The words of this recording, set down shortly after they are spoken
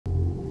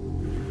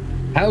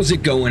How's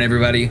it going,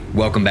 everybody?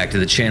 Welcome back to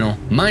the channel.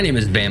 My name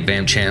is Bam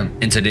Bam Champ,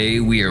 and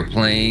today we are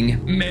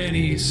playing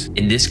Manny's.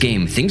 In this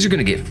game, things are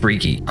gonna get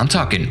freaky. I'm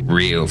talking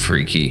real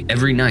freaky.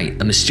 Every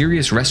night, a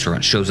mysterious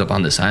restaurant shows up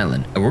on this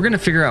island, and we're gonna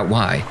figure out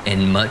why,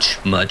 and much,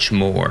 much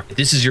more. If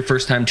this is your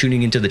first time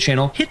tuning into the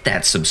channel, hit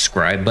that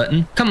subscribe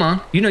button. Come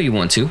on, you know you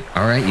want to.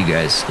 All right, you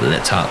guys,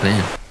 let's hop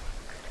in.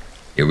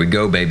 Here we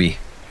go, baby.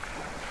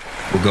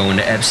 We're going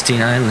to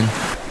Epstein Island.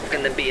 We're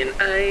gonna be an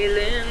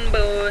island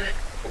boy.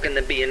 We're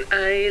gonna be an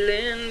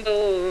island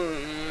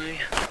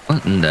boy.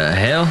 What in the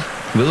hell?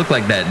 We look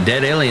like that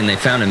dead alien they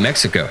found in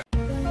Mexico.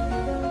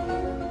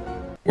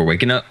 We're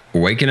waking up.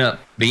 We're waking up.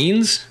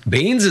 Beans?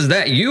 Beans, is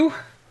that you?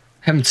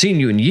 Haven't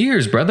seen you in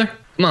years, brother.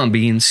 Come on,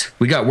 Beans.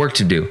 We got work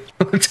to do.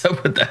 What's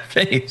up with that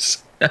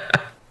face?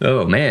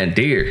 Oh, man,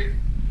 dear.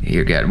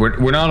 Dear God.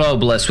 We're not all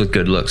blessed with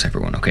good looks,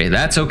 everyone, okay?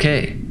 That's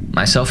okay.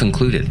 Myself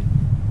included.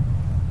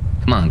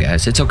 Come on,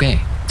 guys. It's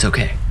okay. It's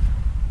okay.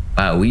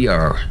 Wow, we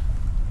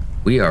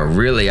are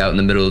really out in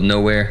the middle of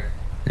nowhere.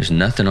 There's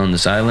nothing on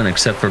this island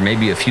except for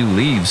maybe a few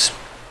leaves.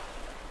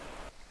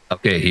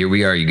 Okay, here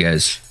we are, you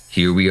guys.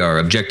 Here we are.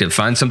 Objective,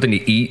 find something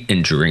to eat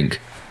and drink.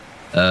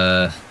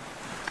 I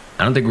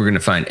don't think we're gonna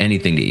find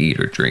anything to eat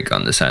or drink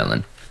on this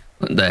island.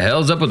 What the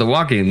hell's up with the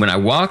walking? When I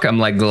walk, I'm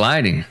like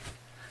gliding.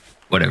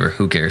 Whatever,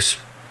 who cares?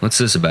 What's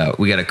this about?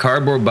 We got a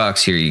cardboard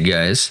box here, you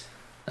guys.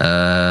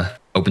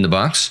 Open the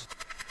box.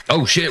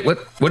 Oh shit,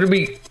 what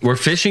did we're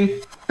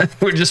fishing?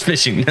 We're just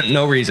fishing,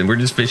 no reason. We're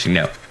just fishing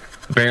now.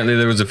 Apparently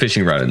there was a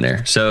fishing rod in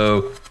there.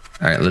 So,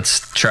 all right,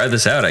 let's try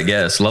this out, I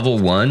guess. Level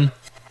 1.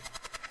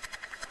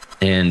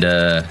 And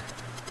I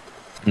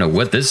don't know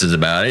what this is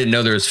about. I didn't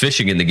know there was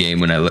fishing in the game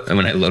when I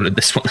loaded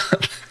this one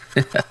up.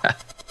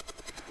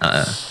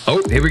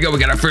 Oh, here we go. We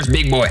got our first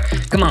big boy.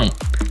 Come on,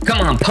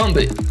 pump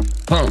it.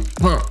 Pump.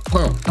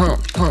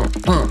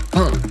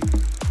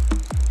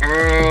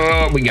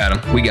 Oh, we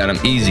got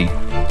him. Easy.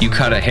 You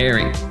caught a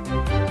herring.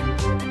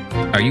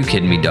 Are you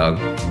kidding me, dog?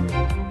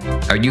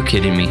 Are you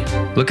kidding me?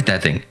 Look at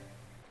that thing.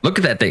 Look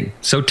at that thing.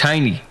 So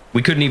tiny.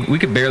 We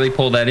could barely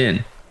pull that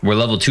in. We're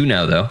level 2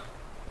 now, though.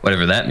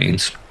 Whatever that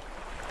means.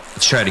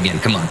 Let's try it again.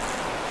 Come on.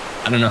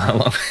 I don't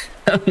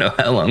know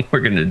how long we're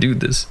gonna do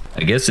this.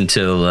 I guess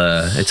until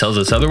it tells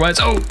us otherwise.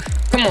 Oh,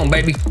 come on,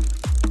 baby.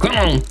 Come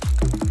on.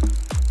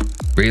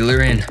 Reel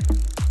her in.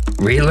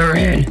 Reel her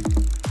in.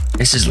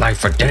 This is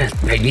life or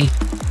death, baby.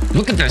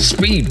 Look at that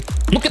speed.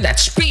 Look at that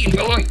speed,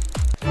 boy.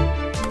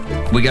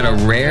 We got a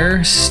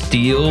rare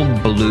steel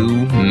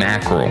blue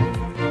mackerel.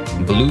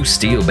 Blue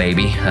steel,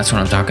 baby. That's what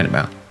I'm talking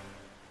about.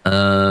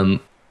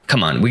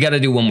 Come on. We got to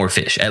do one more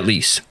fish, at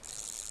least.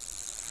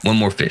 One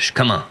more fish.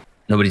 Come on.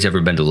 Nobody's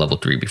ever been to level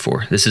 3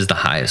 before. This is the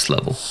highest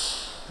level.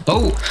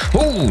 Oh,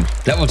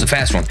 that was a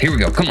fast one. Here we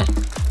go. Come on.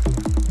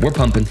 We're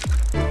pumping.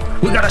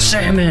 We got a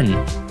salmon.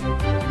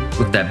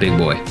 Look at that big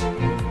boy.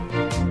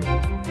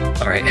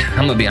 All right.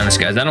 I'm going to be honest,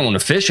 guys. I don't want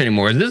to fish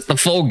anymore. Is this the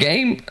full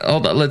game?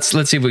 Hold on. Let's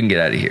see if we can get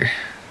out of here.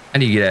 How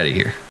do you get out of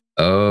here?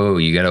 Oh,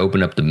 you got to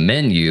open up the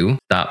menu.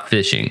 Stop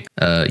fishing.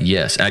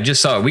 Yes, I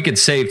just saw it. We could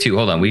save too.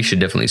 Hold on, we should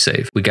definitely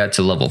save. We got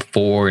to level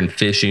 4 in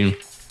fishing.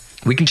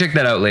 We can check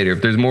that out later.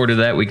 If there's more to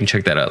that, we can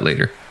check that out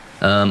later.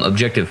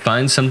 Objective,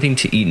 find something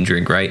to eat and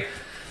drink, right?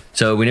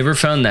 So we never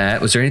found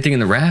that. Was there anything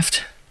in the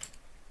raft?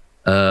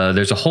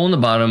 There's a hole in the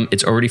bottom.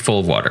 It's already full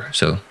of water,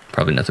 so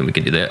probably nothing we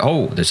can do there.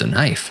 Oh, there's a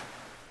knife.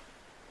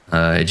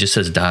 It just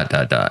says ... All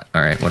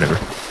right, whatever.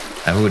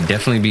 I would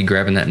definitely be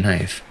grabbing that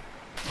knife.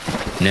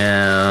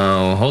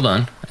 Now, hold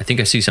on. I think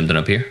I see something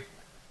up here.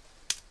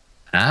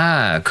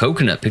 Ah,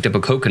 coconut. Picked up a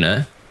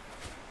coconut.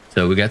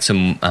 So we got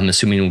some, I'm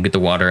assuming we'll get the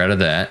water out of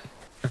that.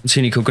 I don't see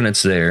any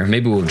coconuts there.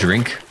 Maybe we'll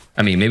drink.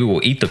 I mean, maybe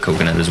we'll eat the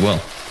coconut as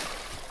well.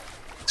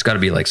 It's got to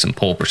be like some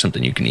pulp or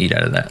something you can eat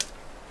out of that.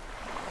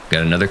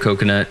 Got another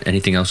coconut.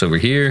 Anything else over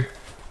here?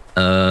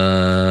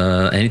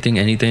 Anything?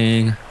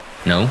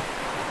 No.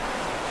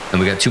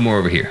 And we got 2 more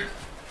over here.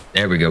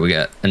 There we go. We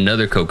got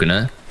another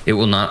coconut. It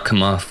will not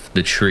come off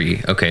the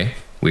tree. Okay,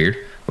 weird.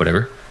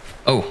 Whatever.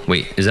 Oh,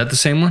 wait, is that the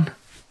same one?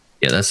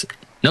 Yeah, that's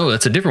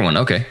a different one.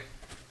 Okay.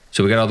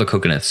 So we got all the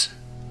coconuts.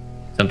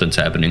 Something's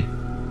happening.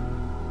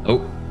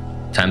 Oh,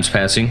 time's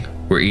passing.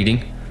 We're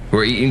eating.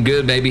 We're eating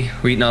good, baby.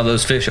 We're eating all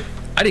those fish.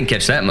 I didn't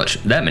catch that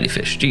many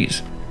fish.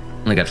 Jeez.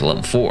 Only got to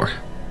level 4.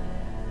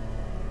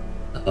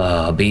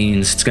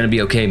 Beans. It's gonna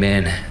be okay,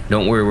 man.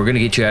 Don't worry, we're gonna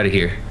get you out of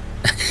here.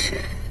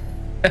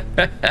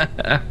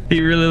 He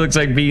really looks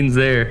like Beans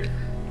there.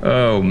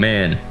 Oh,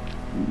 man.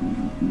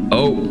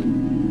 Oh.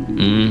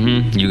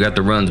 You got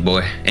the runs,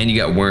 boy. And you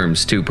got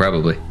worms, too,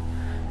 probably.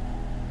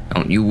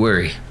 Don't you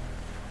worry.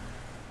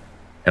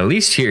 At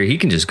least here, he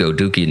can just go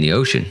dookie in the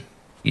ocean,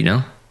 you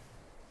know?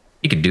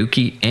 He can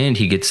dookie, and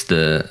he gets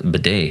the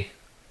bidet.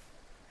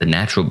 The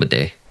natural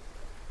bidet.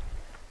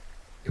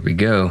 Here we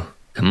go.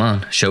 Come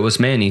on, show us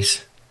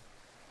Manny's.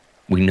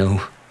 We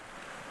know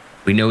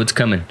it's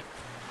coming.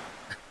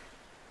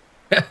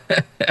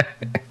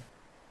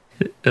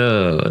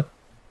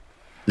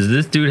 Does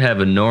this dude have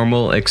a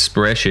normal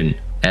expression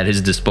at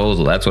his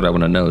disposal? That's what I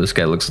want to know. This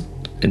guy looks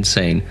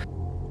insane.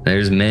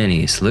 There's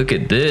Manny's. Look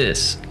at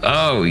this.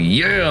 Oh,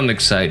 yeah, I'm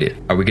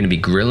excited. Are we going to be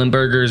grilling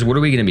burgers? What are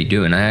we going to be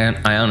doing?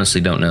 I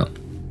honestly don't know.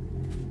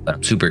 But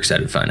I'm super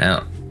excited to find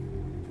out.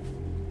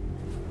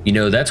 You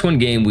know, that's one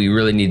game we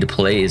really need to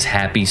play is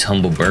Happy's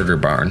Humble Burger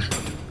Barn.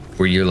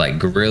 Where you're like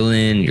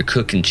grilling, you're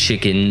cooking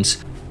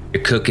chickens,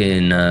 you're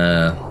cooking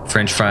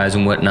French fries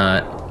and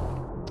whatnot.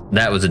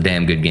 That was a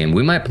damn good game.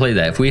 We might play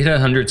that. If we hit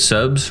 100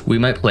 subs, we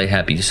might play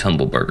Happy's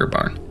Humble Burger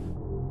Barn.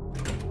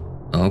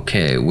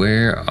 Okay,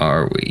 where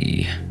are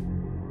we?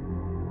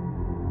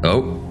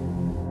 Oh.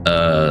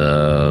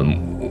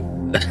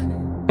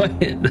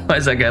 Why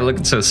is that guy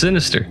looking so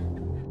sinister?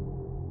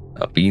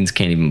 Oh, Beans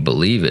can't even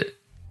believe it.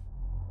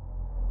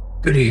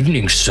 Good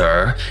evening,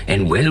 sir,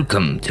 and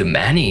welcome to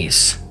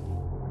Manny's.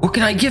 What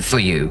can I get for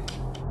you?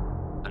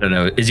 I don't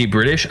know. Is he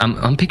British?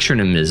 I'm picturing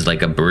him as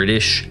like a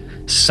British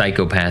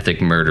psychopathic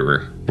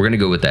murderer. We're gonna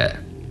go with that.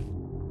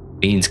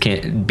 Beans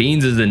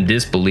is in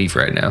disbelief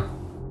right now.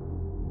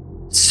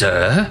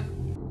 Sir?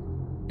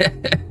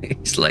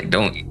 He's like,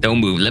 don't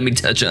move. Let me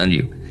touch on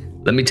you.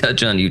 Let me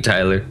touch on you,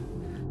 Tyler.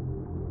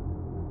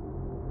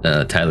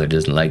 Tyler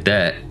doesn't like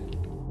that.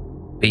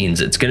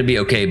 Beans, it's gonna be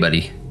okay,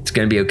 buddy. It's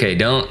gonna be okay.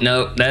 No,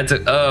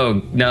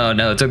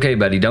 it's okay,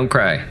 buddy. Don't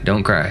cry.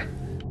 Don't cry.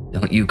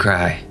 Don't you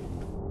cry.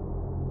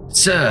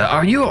 Sir,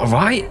 are you all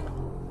right?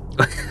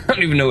 I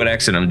don't even know what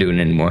accent I'm doing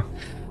anymore.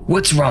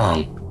 What's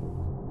wrong?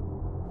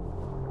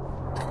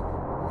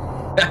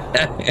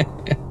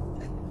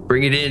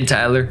 Bring it in,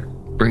 Tyler.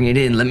 Bring it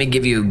in. Let me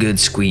give you a good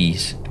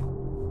squeeze.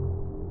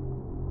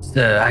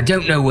 Sir, I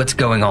don't know what's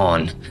going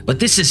on,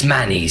 but this is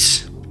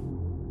Manny's.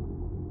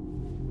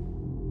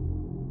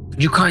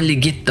 Could you kindly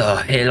get the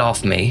hell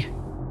off me?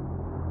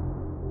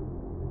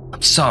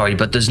 I'm sorry,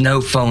 but there's no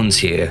phones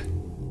here.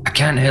 I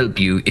can't help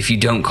you if you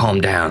don't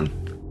calm down.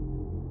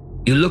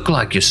 You look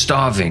like you're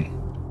starving.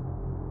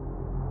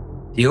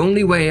 The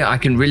only way I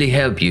can really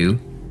help you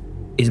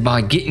is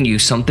by getting you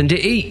something to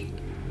eat.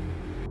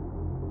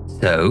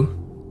 So,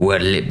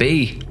 what'll it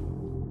be?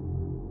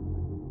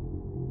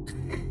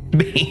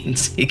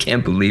 Beans, he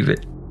can't believe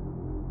it.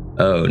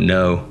 Oh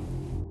no.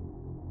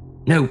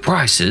 No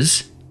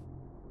prices?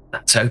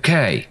 That's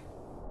okay.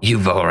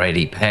 You've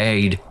already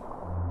paid.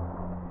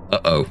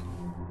 Uh-oh.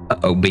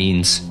 Uh-oh,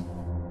 Beans.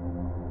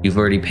 You've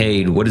already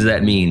paid. What does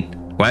that mean?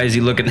 Why is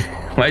he looking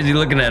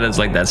at us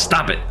like that?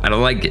 Stop it. I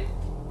don't like it.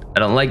 I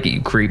don't like it,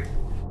 you creep.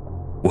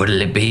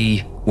 What'll it be?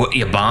 What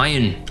you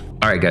buying?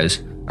 All right,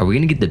 guys. Are we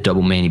gonna get the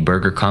double Manny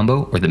burger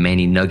combo or the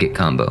Manny nugget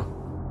combo?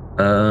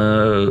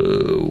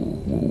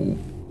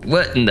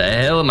 What in the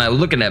hell am I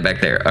looking at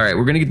back there? All right,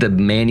 we're gonna get the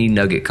Manny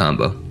nugget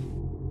combo.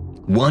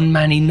 One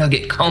Manny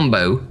nugget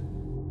combo?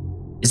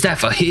 Is that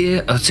for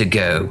here or to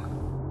go?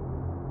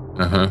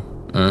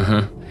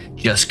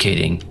 Just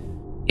kidding.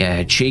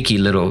 Yeah, cheeky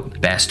little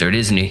bastard,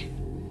 isn't he?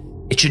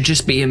 It should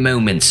just be a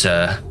moment,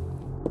 sir.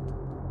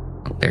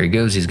 Oh, there he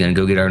goes. He's gonna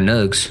go get our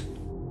nugs.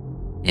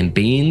 And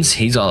Beans,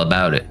 he's all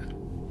about it.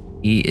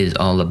 He is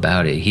all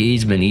about it.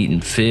 He's been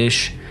eating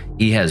fish.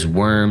 He has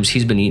worms.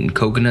 He's been eating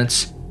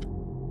coconuts.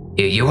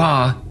 Here you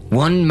are.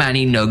 One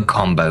Manny nug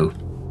combo.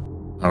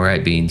 All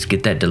right, Beans,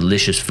 get that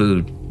delicious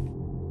food.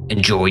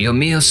 Enjoy your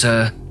meal,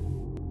 sir.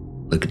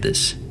 Look at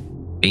this.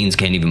 Beans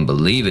can't even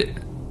believe it.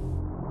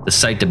 The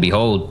sight to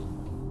behold.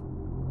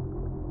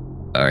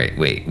 All right,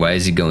 wait. Why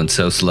is he going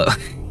so slow?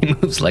 He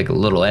moves like a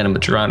little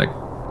animatronic.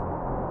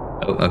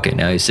 Oh, okay.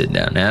 Now he's sitting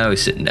down. Now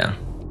he's sitting down.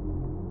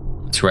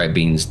 That's right,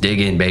 Beans. Dig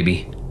in,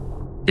 baby.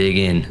 Dig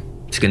in.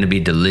 It's gonna be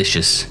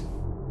delicious.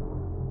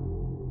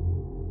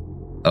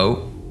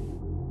 Oh,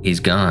 he's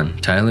gone.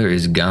 Tyler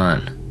is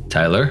gone.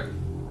 Tyler,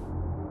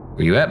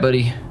 where you at,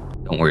 buddy?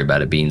 Don't worry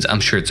about it, Beans. I'm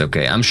sure it's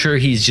okay. I'm sure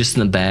he's just in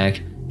the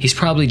back. He's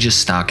probably just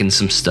stocking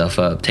some stuff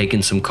up,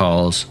 taking some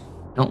calls.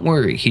 Don't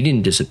worry, he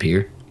didn't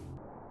disappear.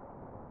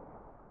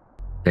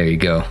 There you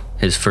go.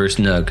 His first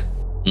nug.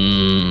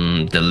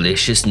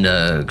 Delicious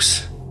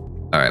nugs.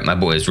 All right, my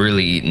boy's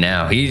really eating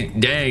now. He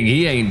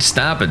ain't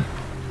stopping.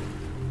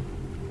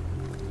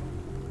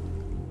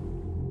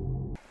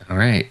 All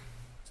right,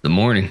 it's the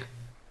morning.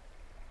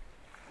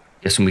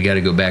 Guessing we got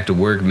to go back to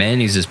work.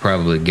 Manny's is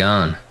probably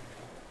gone.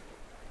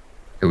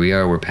 Here we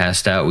are. We're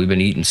passed out. We've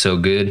been eating so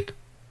good.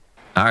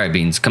 All right,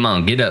 Beans, come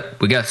on, get up.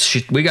 We got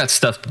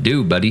stuff to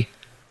do, buddy.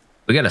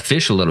 We got to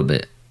fish a little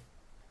bit.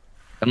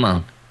 Come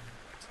on.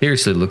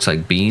 Seriously, looks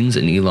like Beans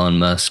and Elon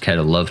Musk had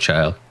a love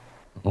child.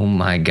 Oh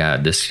my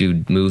God, this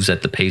dude moves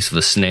at the pace of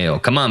a snail.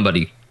 Come on,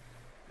 buddy.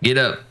 Get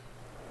up.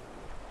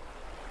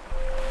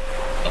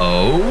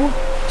 Oh,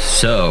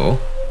 so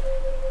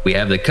we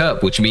have the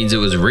cup, which means it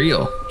was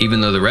real,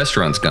 even though the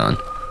restaurant's gone.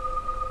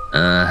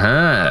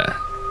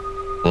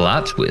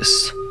 Plot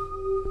twist.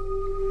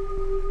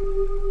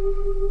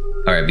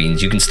 All right,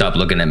 Beans, you can stop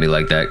looking at me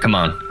like that. Come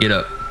on, get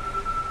up.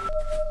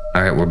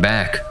 All right, we're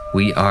back.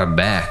 We are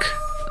back.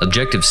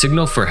 Objective,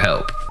 signal for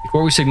help.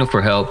 Before we signal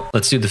for help,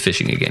 let's do the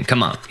fishing again.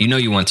 Come on. You know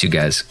you want to,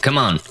 guys. Come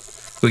on.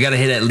 We got to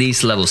hit at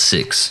least level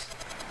 6.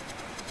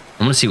 I'm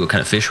going to see what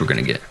kind of fish we're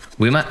going to get.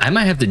 I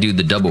might have to do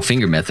the double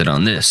finger method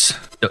on this.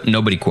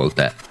 Nobody quote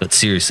that. But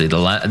seriously, the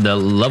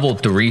level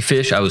 3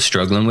 fish I was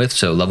struggling with,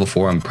 so level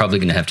 4, I'm probably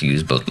gonna have to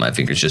use both my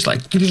fingers, just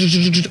like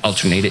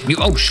alternate it.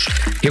 Oh,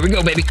 here we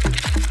go, baby.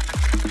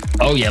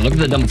 Oh yeah, look at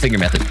the double finger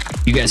method.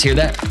 You guys hear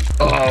that?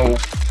 Oh,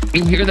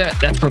 you hear that?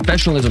 That's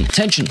professionalism.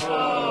 Tension.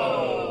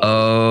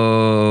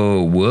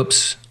 Oh,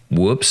 whoops.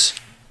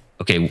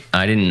 Okay,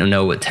 I didn't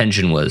know what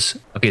tension was.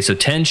 Okay, so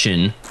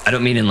tension, I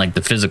don't mean in like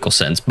the physical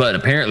sense, but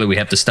apparently we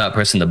have to stop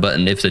pressing the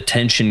button if the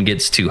tension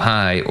gets too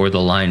high or the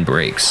line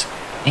breaks.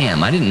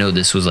 Damn, I didn't know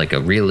this was like a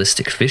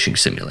realistic fishing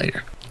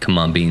simulator. Come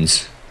on,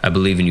 Beans. I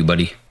believe in you,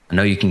 buddy. I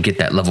know you can get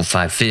that level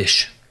 5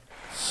 fish.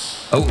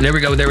 Oh, there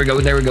we go.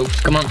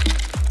 Come on.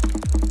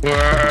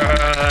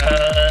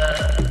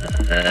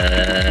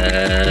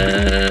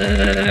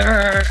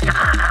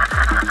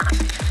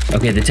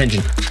 Okay, the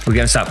tension. We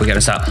gotta stop.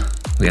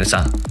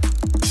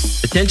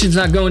 The tension's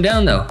not going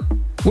down though.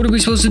 What are we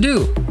supposed to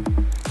do?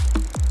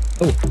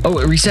 Oh,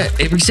 it reset.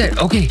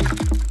 Okay,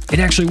 it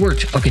actually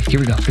worked. Okay,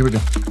 here we go.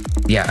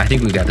 Yeah, I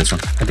think we got this one.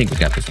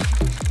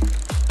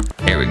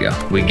 There we go.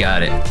 We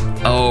got it.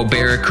 Oh,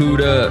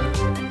 Barracuda.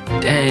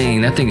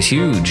 Dang, that thing's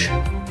huge.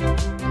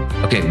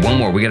 Okay, one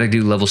more. We gotta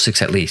do level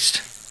 6 at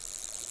least.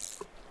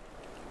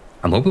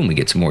 I'm hoping we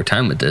get some more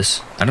time with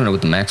this. I don't know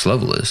what the max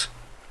level is.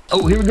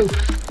 Oh, here we go.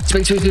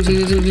 Space.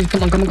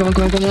 Come on.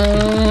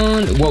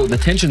 Whoa, the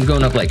tension's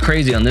going up like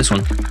crazy on this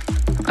one.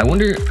 I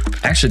wonder,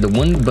 actually, the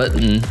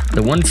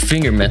one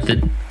finger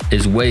method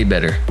is way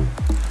better.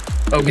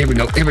 Oh, here we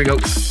go.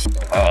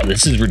 Oh,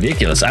 this is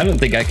ridiculous. I don't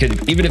think I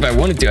could, even if I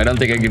wanted to, I don't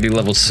think I could do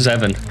level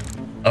 7.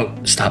 Oh,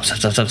 stop.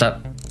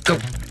 Go.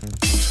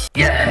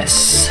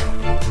 Yes.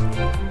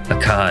 A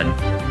cod.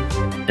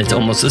 It's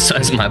almost the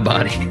size of my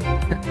body.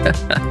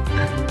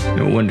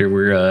 No wonder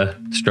we're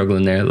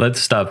struggling there. Let's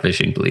stop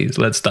fishing, please.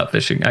 I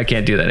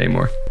can't do that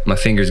anymore. My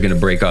finger's gonna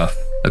break off.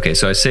 Okay,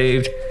 so I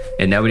saved,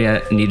 and now we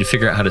need to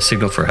figure out how to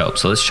signal for help.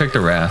 So let's check the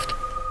raft.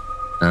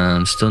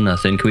 Still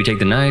nothing. Can we take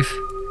the knife?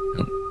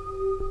 Nope.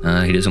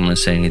 He doesn't want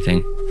to say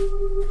anything.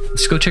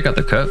 Let's go check out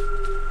the cup.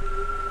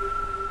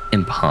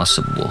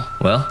 Impossible.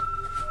 Well,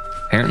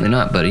 apparently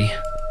not, buddy.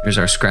 Here's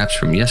our scraps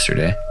from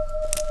yesterday.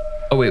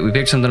 Oh wait, we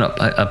picked something up.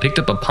 I picked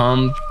up a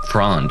palm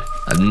frond.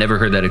 I've never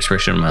heard that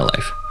expression in my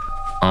life.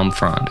 Palm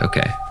frond,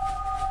 okay.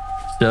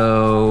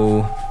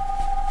 So,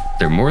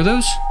 there are more of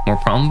those? More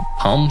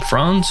palm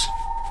fronds?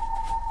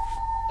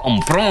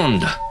 Palm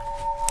frond.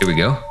 Here we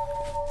go.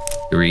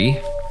 3,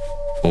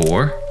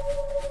 4,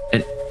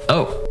 and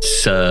oh,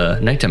 it's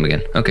nighttime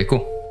again. Okay,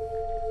 cool.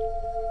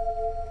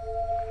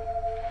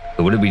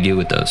 So what did we do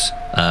with those?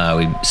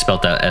 We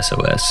spelt out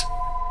SOS.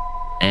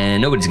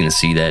 And nobody's gonna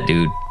see that,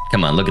 dude.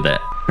 Come on, look at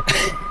that.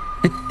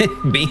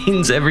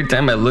 Beans, every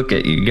time I look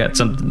at you, you got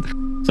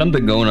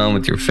something going on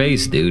with your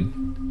face, dude.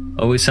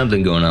 Always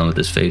something going on with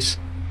this face.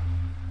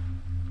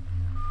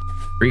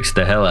 Freaks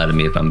the hell out of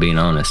me if I'm being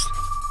honest.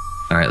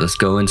 All right, let's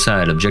go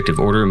inside. Objective,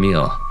 order a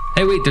meal.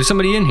 Hey, wait, there's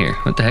somebody in here.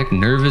 What the heck?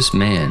 Nervous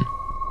man.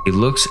 He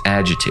looks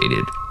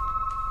agitated.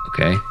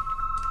 Okay.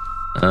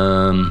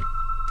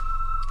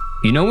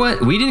 You know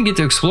what? We didn't get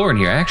to explore in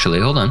here, actually.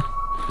 Hold on.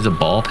 There's a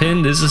ball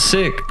pin. This is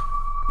sick.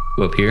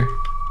 Go up here.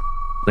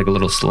 Like a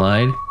little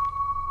slide.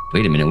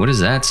 Wait a minute, what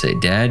does that say?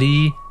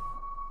 Daddy,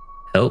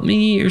 help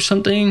me or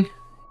something?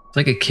 It's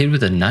like a kid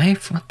with a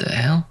knife? What the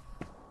hell?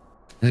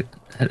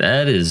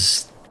 That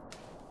is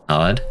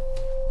odd.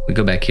 We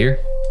go back here?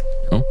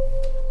 No.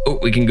 Oh,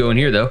 we can go in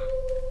here though.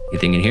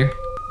 Anything in here?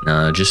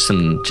 No, just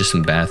some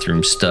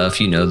bathroom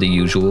stuff. You know, the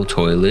usual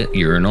toilet,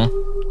 urinal.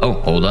 Oh,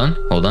 hold on.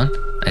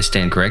 I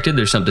stand corrected.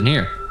 There's something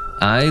here.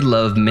 I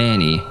love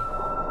Manny.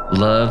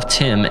 Love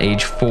Tim,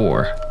 age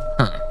 4.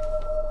 Huh.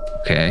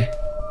 Okay.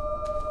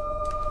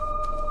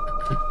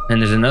 And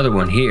there's another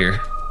one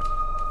here.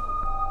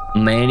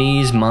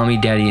 Manny's mommy,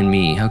 daddy, and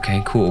me.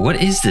 Okay, cool.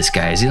 What is this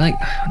guy? Is he like,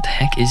 what the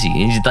heck is he?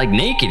 He's like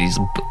naked.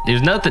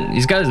 There's nothing.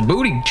 He's got his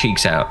booty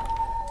cheeks out.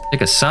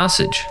 Like a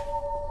sausage.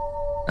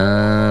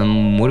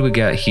 What do we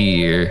got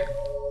here?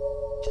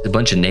 A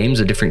bunch of names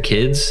of different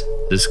kids.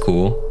 This is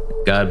cool.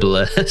 God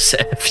bless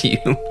F you.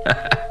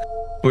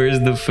 Where's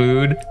the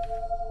food?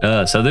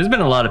 So there's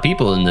been a lot of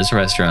people in this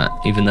restaurant,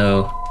 even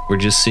though we're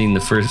just seeing the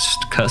first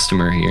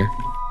customer here.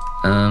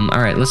 All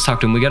right, let's talk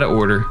to him. We got an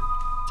order.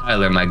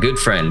 Tyler, my good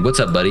friend.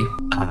 What's up, buddy?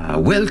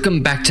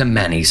 Welcome back to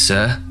Manny,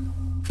 sir.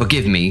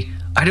 Forgive me.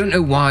 I don't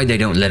know why they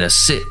don't let us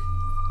sit.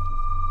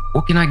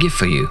 What can I get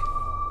for you?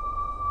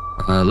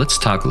 Let's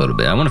talk a little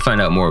bit. I want to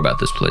find out more about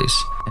this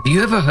place. Have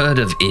you ever heard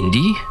of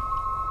Indy?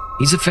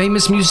 He's a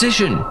famous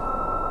musician.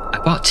 I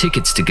bought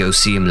tickets to go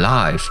see him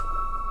live.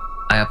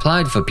 I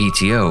applied for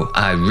PTO.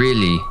 I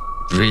really,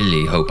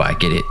 really hope I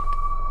get it.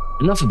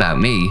 Enough about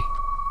me.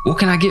 What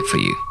can I get for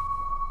you?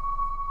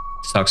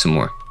 Let's talk some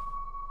more.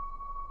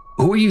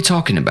 Who are you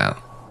talking about?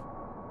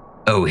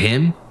 Oh,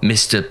 him?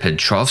 Mr.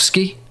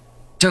 Petrovsky?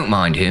 Don't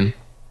mind him.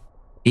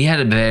 He had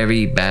a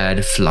very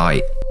bad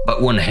flight,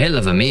 but one hell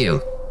of a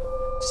meal.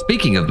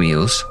 Speaking of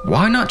meals,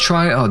 why not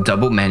try our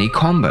double Manny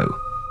combo?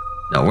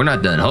 No, we're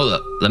not done. Hold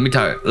up. Let me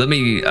talk.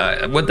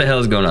 What the hell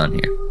is going on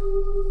here?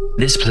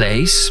 This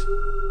place?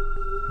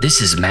 This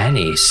is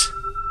Manny's.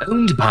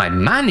 Owned by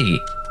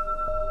Manny.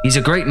 He's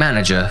a great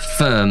manager,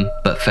 firm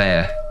but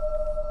fair.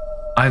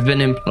 I've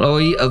been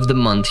employee of the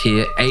month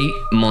here 8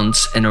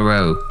 months in a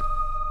row.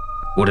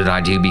 What did I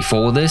do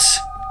before this?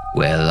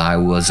 Well, I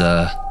was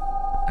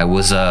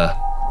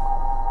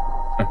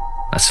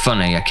That's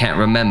funny, I can't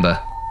remember.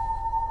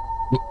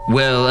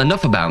 Well,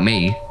 enough about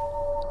me.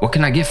 What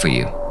can I get for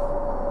you?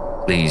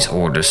 Please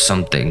order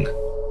something.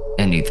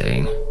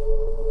 Anything.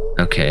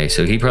 Okay,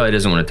 so he probably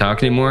doesn't want to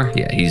talk anymore.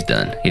 Yeah, he's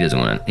done. He's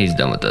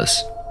done with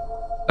us.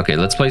 Okay,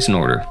 let's place an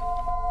order.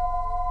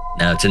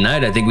 Now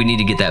tonight, I think we need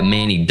to get that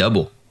Manny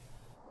double.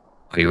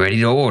 Are you ready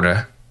to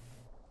order?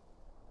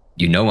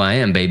 You know I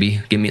am,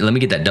 baby. Let me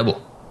get that double.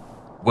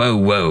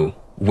 Whoa.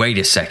 Wait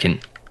a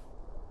second.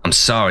 I'm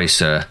sorry,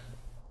 sir.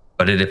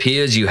 But it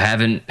appears you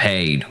haven't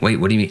paid. Wait,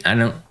 what do you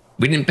mean?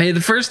 We didn't pay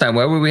the first time.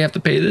 Why would we have to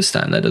pay this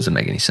time? That doesn't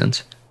make any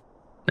sense.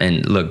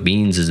 And look,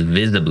 Beans is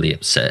visibly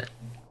upset.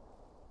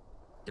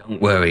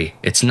 Don't worry,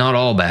 it's not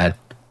all bad.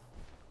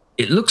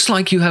 It looks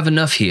like you have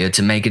enough here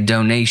to make a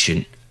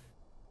donation.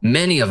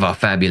 Many of our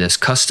fabulous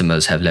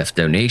customers have left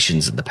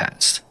donations in the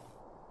past.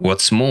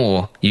 What's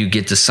more, you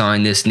get to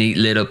sign this neat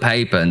little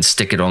paper and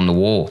stick it on the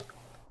wall.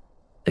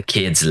 The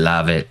kids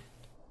love it.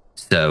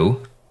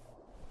 So,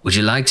 would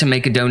you like to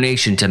make a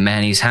donation to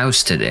Manny's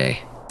house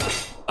today?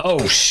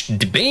 Oh,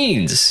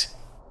 Beans!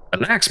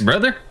 Relax,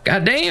 brother.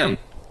 Goddamn.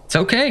 It's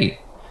okay.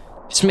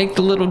 Just make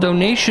the little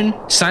donation,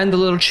 sign the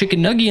little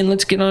chicken nugget, and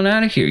let's get on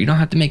out of here. You don't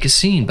have to make a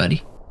scene,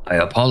 buddy. I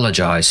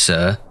apologize,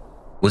 sir.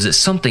 Was it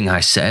something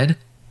I said?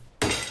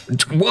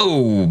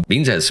 Whoa!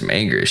 Beans has some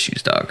anger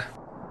issues, dog.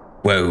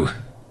 Whoa.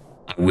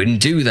 I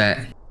wouldn't do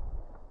that.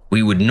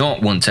 We would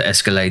not want to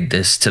escalate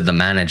this to the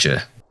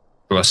manager.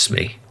 Trust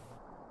me.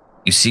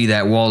 You see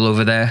that wall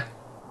over there?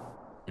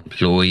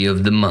 Employee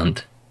of the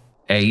month.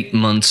 8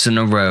 months in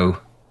a row.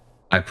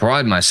 I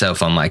pride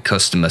myself on my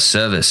customer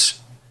service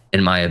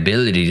and my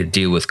ability to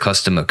deal with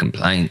customer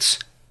complaints.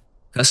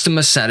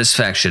 Customer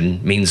satisfaction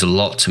means a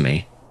lot to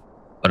me.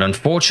 But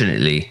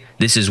unfortunately,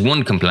 this is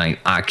one complaint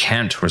I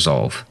can't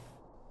resolve.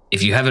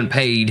 If you haven't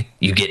paid,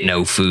 you get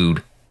no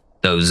food.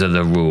 Those are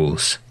the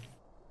rules.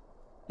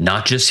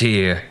 Not just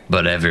here,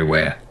 but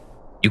everywhere.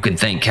 You can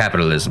thank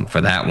capitalism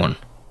for that one.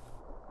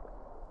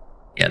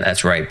 Yeah,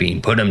 that's right,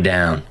 Bean. Put him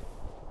down.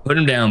 Put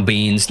him down,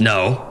 Beans.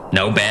 No,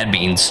 bad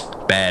Beans.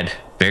 Bad,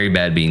 very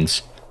bad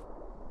Beans.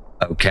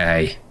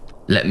 Okay,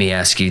 let me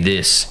ask you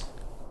this.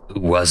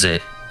 Who was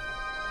it?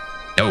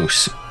 Oh,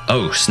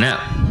 snap.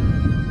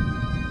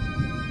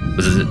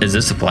 Is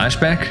this a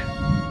flashback?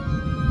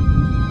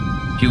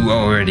 You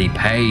already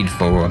paid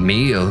for a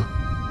meal.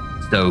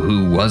 So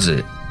who was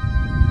it?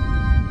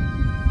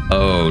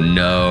 Oh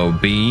no,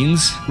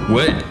 Beans?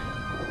 What?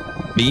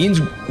 Beans,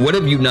 what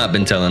have you not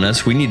been telling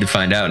us? We need to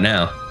find out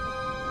now.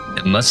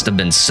 It must have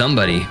been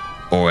somebody,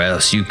 or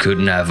else you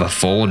couldn't have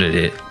afforded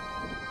it.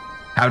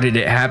 How did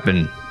it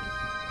happen?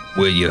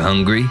 Were you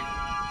hungry?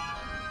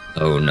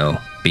 Oh no,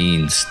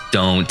 Beans,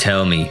 don't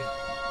tell me.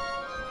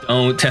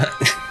 Don't tell...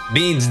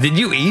 Beans, did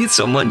you eat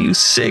someone, you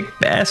sick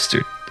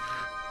bastard?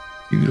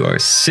 You are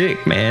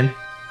sick, man.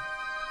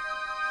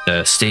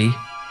 Thirsty?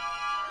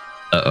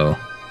 Uh-oh.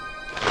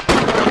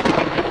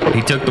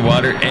 He took the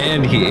water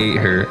and he ate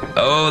her.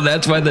 Oh,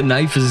 that's why the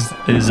knife is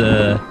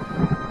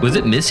was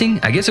it missing?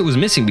 I guess it was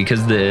missing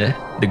because the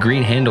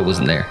green handle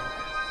wasn't there.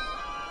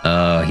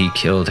 He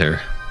killed her.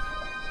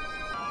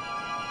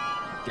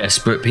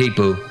 Desperate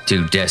people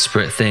do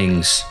desperate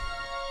things.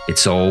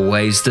 It's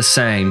always the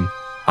same.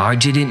 I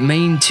didn't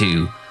mean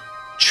to.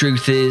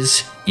 Truth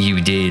is,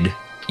 you did.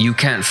 You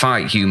can't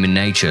fight human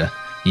nature.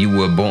 We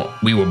were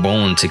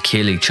born to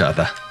kill each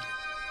other.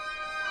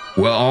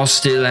 We're all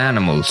still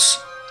animals.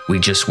 We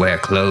just wear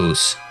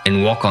clothes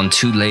and walk on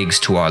 2 legs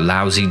to our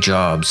lousy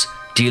jobs,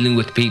 dealing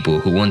with people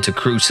who want to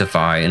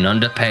crucify an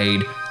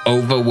underpaid,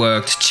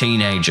 overworked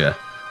teenager,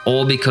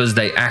 all because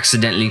they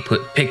accidentally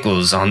put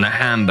pickles on the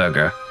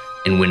hamburger.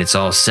 And when it's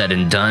all said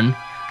and done,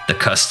 the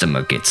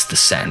customer gets the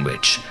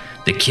sandwich,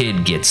 the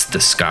kid gets the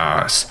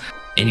scars.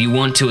 And you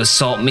want to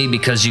assault me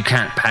because you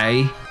can't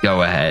pay?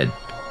 Go ahead.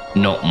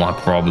 Not my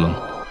problem.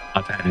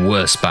 I've had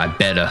worse by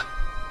better.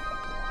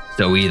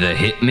 So either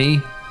hit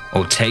me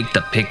or take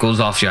the pickles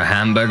off your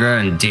hamburger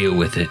and deal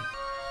with it.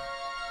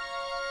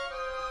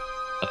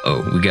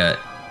 Uh-oh,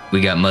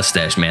 we got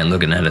Mustache Man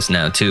looking at us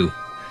now too.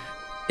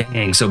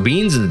 Dang, so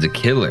Beans is the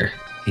killer.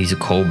 He's a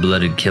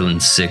cold-blooded killing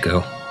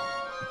sicko.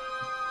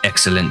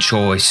 Excellent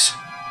choice.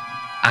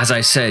 As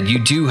I said, you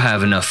do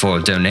have enough for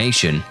a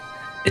donation.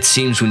 It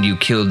seems when you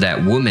killed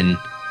that woman,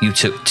 you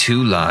took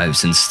 2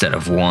 lives instead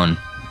of 1.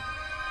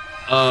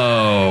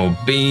 Oh,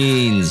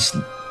 Beans.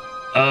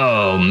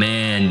 Oh,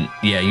 man.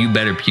 Yeah, you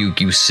better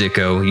puke, you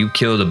sicko. You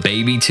killed a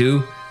baby,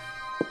 too?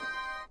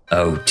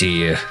 Oh,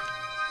 dear.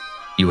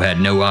 You had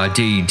no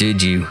ID,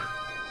 did you?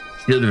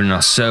 Children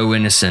are so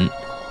innocent.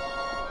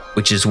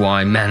 Which is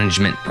why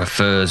management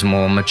prefers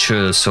more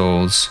mature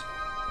souls.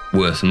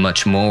 Worth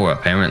much more,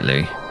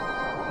 apparently.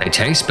 They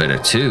taste better,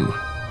 too.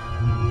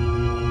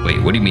 Wait,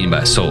 what do you mean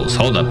by souls?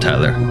 Hold up,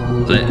 Tyler.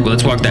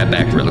 Let's walk that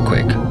back real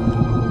quick.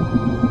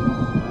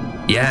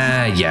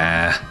 Yeah,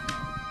 yeah.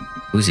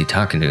 Who's he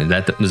talking to?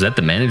 Was that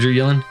the manager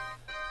yelling?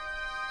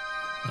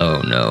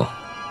 Oh no.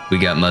 We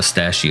got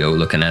Mustachio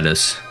looking at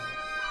us.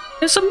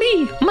 It's a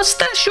me,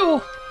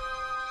 Mustachio.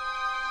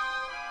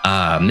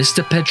 Ah,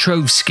 Mr.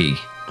 Petrovsky.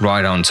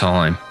 Right on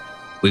time.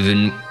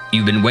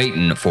 You've been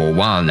waiting for a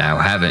while now,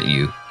 haven't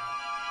you?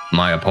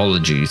 My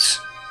apologies.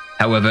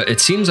 However,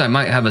 it seems I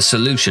might have a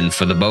solution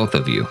for the both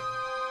of you.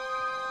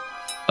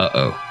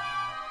 Uh-oh.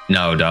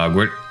 No, dog.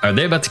 Are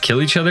they about to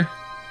kill each other?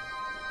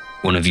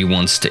 One of you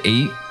wants to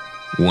eat.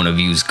 One of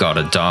you's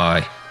gotta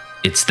die.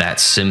 It's that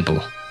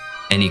simple.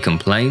 Any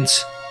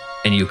complaints,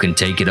 and you can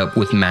take it up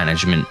with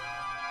management.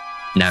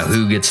 Now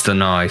who gets the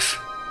knife?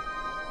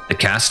 The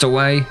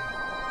castaway?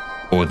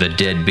 Or the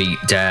deadbeat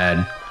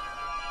dad?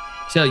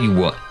 Tell you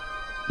what,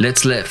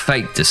 let's let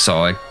fate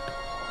decide.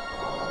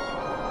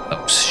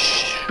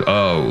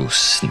 Oh,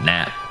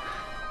 snap.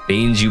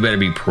 Beans, you better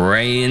be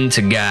praying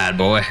to God,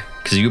 boy,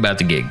 because you about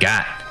to get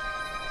got.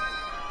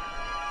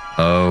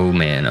 Oh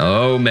man,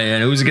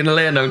 who's it gonna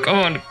land on? Come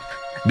on.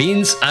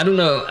 Beans, I don't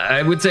know.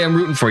 I would say I'm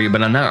rooting for you,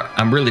 but I'm not.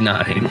 I'm really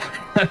not anymore.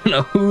 I don't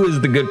know who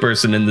is the good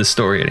person in this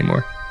story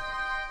anymore.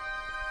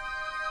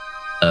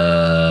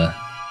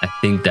 I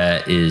think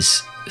that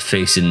is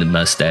facing the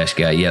mustache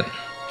guy. Yep,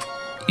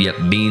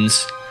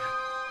 Beans.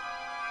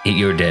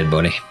 You're dead,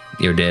 buddy.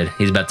 You're dead.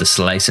 He's about to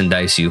slice and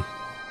dice you.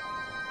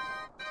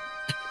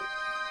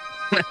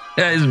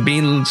 His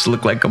beans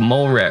look like a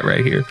mole rat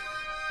right here.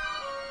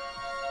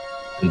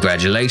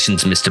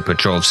 Congratulations, Mr.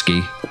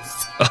 Petrovsky.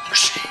 Oh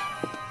shit.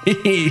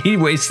 He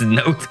wasted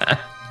no time.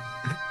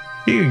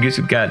 He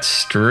just got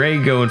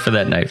straight going for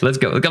that knife. Let's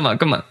go. Come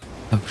on.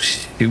 Oh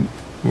shoot.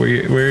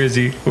 Where is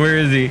he?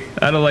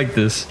 I don't like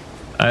this.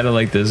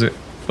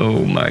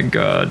 Oh my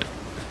god.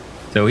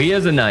 So he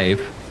has a knife.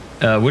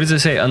 What does it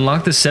say?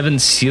 Unlock the 7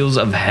 seals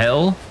of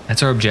hell?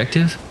 That's our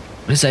objective?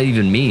 What does that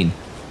even mean?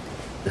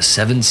 The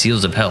 7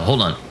 seals of hell.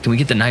 Hold on. Can we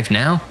get the knife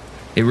now?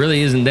 It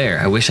really isn't there.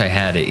 I wish I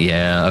had it.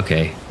 Yeah,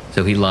 okay.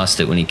 So he lost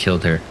it when he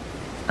killed her.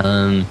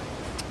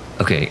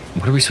 Okay,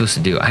 what are we supposed to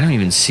do? I don't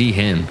even see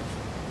him.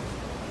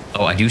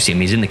 Oh, I do see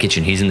him. He's in the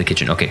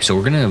kitchen. Okay, so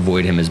we're gonna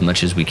avoid him as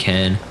much as we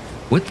can.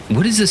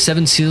 What is the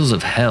 7 seals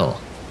of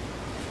hell?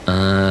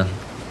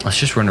 Let's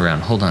just run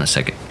around. Hold on a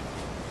second.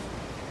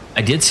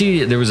 I did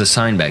see there was a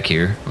sign back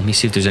here. Let me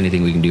see if there's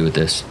anything we can do with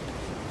this.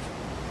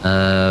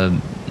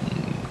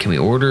 Can we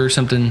order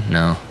something?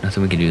 No,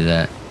 nothing we can do with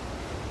that.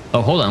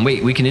 Oh, hold on.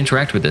 Wait, we can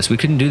interact with this. We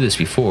couldn't do this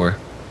before.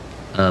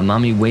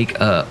 Mommy, wake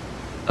up.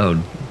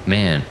 Oh,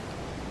 man.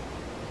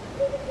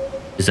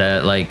 Is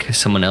that like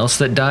someone else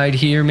that died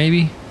here,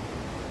 maybe?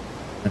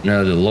 I don't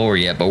know the lore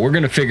yet, but we're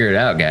going to figure it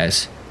out,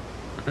 guys.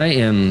 I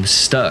am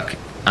stuck.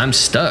 I'm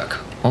stuck.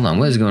 Hold on,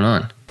 what is going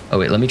on? Oh,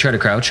 wait, let me try to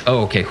crouch.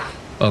 Oh, okay.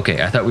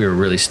 Okay, I thought we were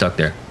really stuck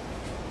there.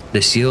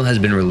 The seal has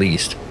been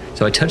released.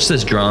 So I touched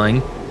this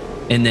drawing,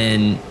 and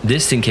then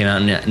this thing came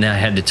out, and now I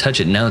had to touch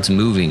it. Now it's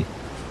moving.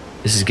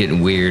 This is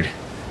getting weird.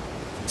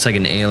 It's like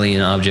an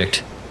alien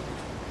object.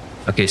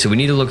 Okay, so we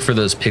need to look for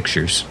those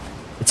pictures.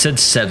 It said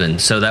 7,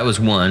 so that was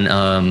 1.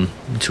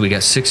 So we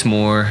got 6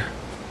 more.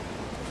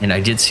 And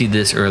I did see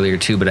this earlier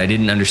too, but I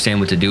didn't understand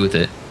what to do with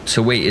it.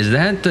 So wait, is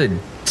that the...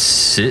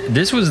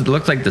 This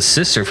looked like the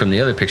sister from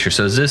the other picture.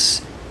 So is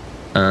this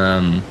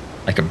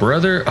like a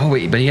brother? Oh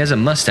wait, but he has a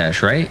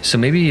mustache, right? So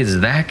maybe it's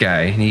that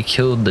guy, and he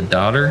killed the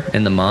daughter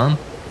and the mom.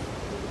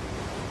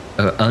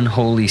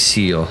 Unholy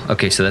seal.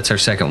 Okay, so that's our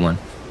second one.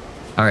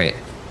 All right.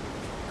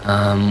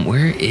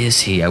 Where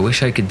is he? I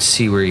wish I could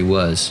see where he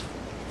was.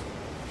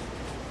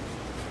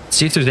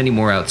 See if there's any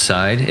more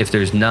outside. If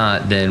there's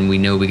not, then we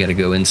know we got to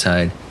go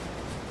inside.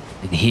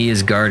 And he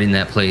is guarding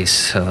that place,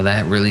 so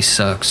that really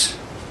sucks.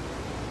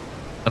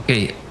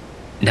 Okay,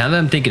 now that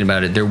I'm thinking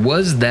about it, there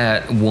was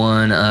that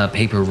one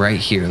paper right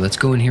here. Let's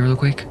go in here real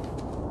quick.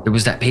 There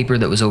was that paper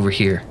that was over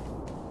here.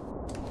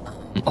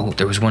 Oh,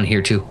 there was one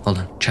here too. Hold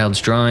on.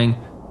 Child's drawing.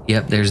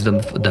 Yep, there's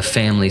the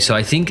family. So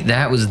I think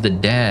that was the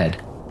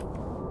dad.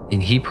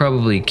 And he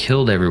probably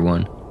killed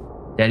everyone.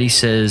 Daddy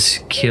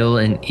says kill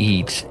and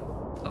eat.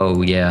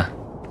 Oh, yeah.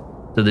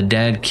 So the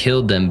dad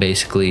killed them,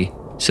 basically,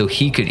 so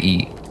he could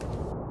eat.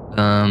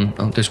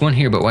 Oh, there's one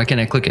here, but why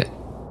can't I click it?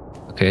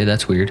 Okay,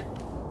 that's weird.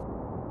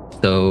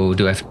 So,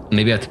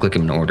 maybe I have to click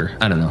him in order.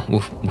 I don't know.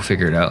 We'll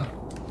figure it out.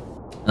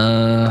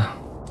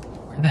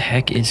 Where the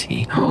heck is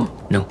he? Oh,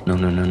 no.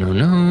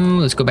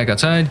 Let's go back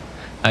outside.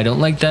 I don't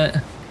like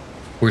that.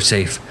 We're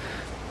safe.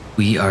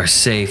 We are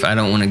safe. I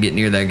don't want to get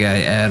near that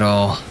guy at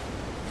all.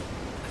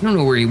 I don't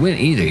know where he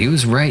went either. He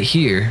was right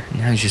here.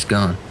 Now he's just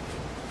gone.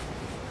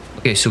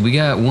 Okay, so we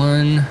got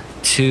 1,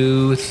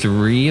 2,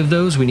 3 of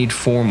those. We need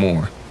 4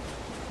 more.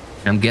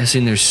 I'm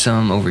guessing there's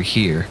some over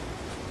here.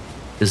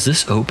 Does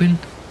this open?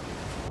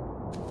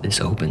 This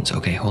opens.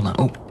 Okay, hold on.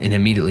 Oh, and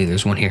immediately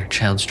there's one here.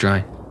 Child's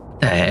drawing. What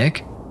the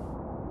heck?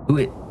 Who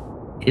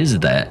is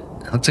that?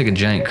 It looks like a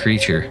giant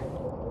creature.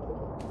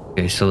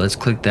 Okay, so let's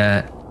click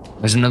that.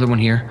 There's another one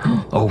here.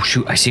 Oh,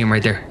 shoot. I see him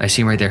right there. I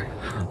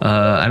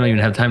don't even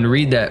have time to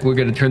read that. We're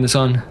going to turn this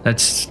on.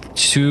 That's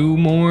 2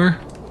 more.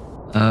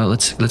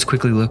 Let's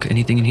quickly look.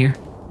 Anything in here?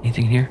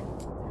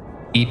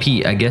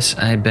 EP. I guess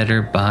I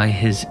better buy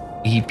his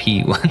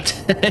EP.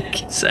 What the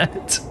heck is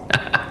that?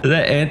 Is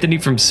that Anthony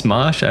from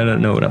Smosh? I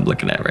don't know what I'm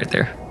looking at right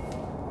there.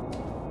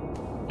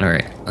 All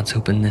right, let's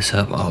open this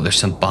up. Oh, there's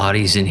some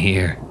bodies in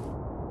here.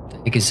 What the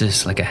heck is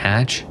this? Like a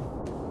hatch?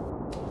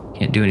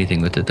 Can't do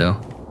anything with it though.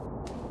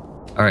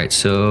 All right,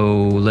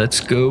 so let's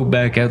go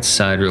back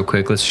outside real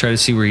quick. Let's try to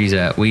see where he's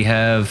at. We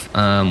have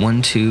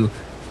 1, 2,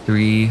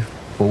 3,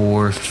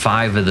 4,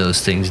 5 of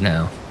those things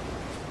now.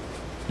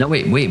 No,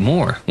 wait,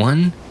 more.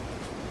 1,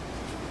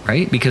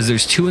 right? Because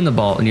there's 2 in the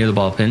ball near the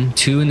ball pin,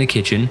 2 in the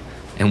kitchen,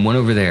 and 1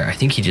 over there. I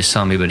think he just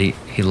saw me, but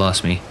he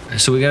lost me.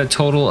 So we got a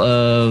total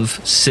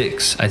of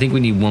 6. I think we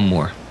need 1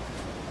 more.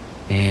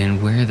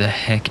 And where the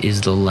heck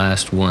is the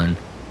last one?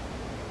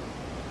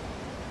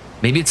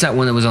 Maybe it's that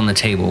one that was on the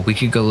table. We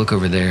could go look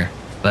over there,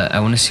 but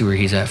I want to see where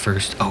he's at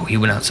first. Oh, he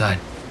went outside.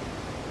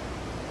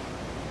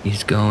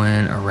 He's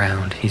going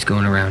around. He's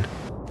going around.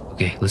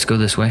 Okay, let's go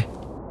this way.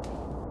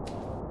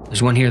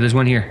 There's one here. There's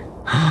one here.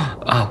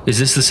 Oh, is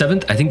this the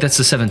 7th? I think that's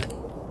the 7th.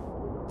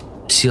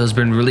 Seal has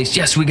been released.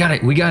 Yes, we got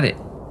it. We got it.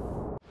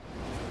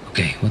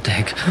 Okay, what the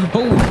heck?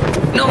 Oh,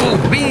 no,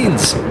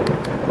 beans.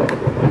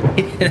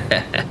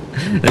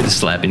 They're just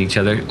slapping each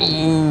other.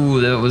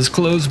 Ooh, that was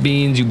close,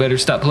 Beans. You better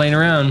stop playing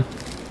around.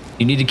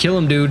 You need to kill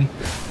him, dude.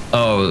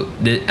 Oh,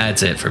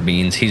 that's it for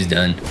Beans. He's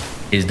done.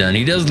 He's done.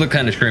 He does look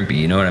kind of shrimpy,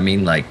 you know what I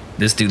mean? Like,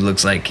 this dude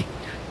looks like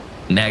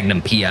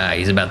Magnum PI.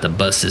 He's about to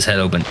bust his head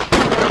open.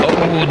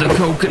 Oh, the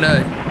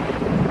coconut.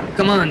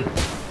 Come on.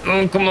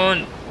 Oh, come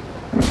on.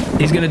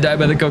 He's gonna die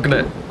by the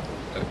coconut.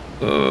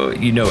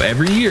 You know,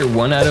 every year,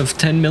 1 out of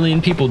 10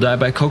 million people die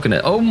by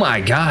coconut. Oh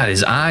my God,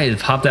 his eye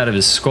popped out of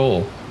his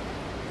skull.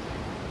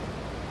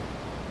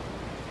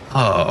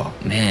 Oh,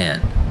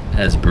 man.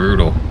 That's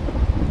brutal.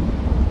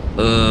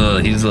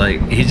 He's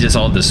just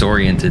all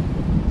disoriented.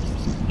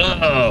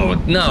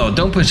 Oh, no,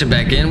 don't push it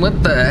back in.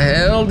 What the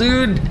hell,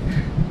 dude?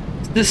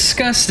 It's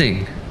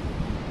disgusting.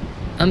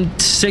 I'm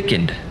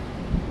sickened.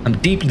 I'm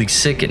deeply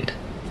sickened.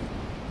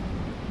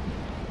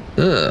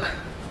 Ugh.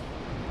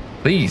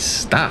 Please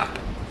stop.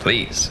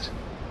 Please.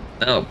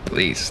 No,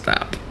 please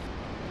stop.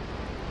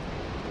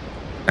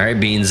 Alright,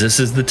 Beans, this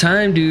is the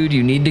time, dude.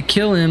 You need to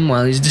kill him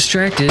while he's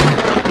distracted.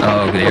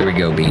 Oh, there we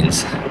go,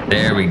 Beans.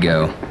 There we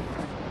go.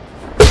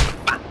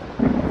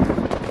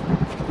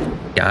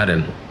 Got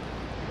him.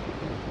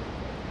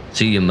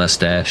 See you,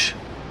 mustache.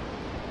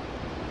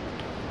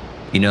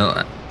 You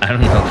know, I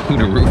don't know who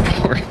to root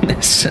for in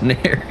this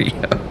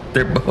scenario.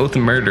 They're both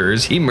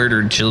murderers. He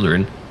murdered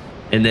children,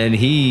 and then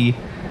he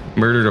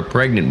murdered a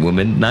pregnant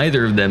woman.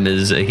 Neither of them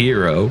is a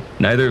hero.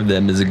 Neither of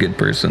them is a good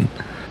person.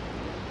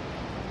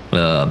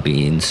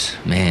 Beans.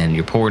 Man,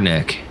 your poor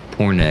neck.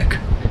 Poor neck.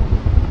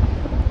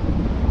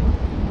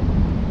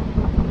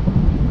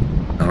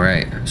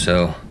 Alright,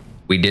 so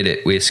we did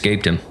it. We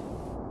escaped him.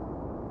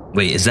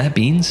 Wait, is that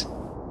Beans?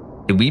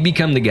 Did we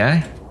become the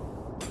guy?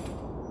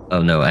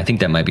 Oh no, I think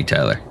that might be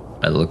Tyler.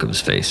 By the look of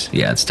his face.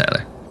 Yeah, it's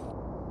Tyler.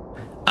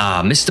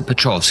 Ah, Mr.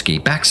 Petrovsky,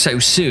 back so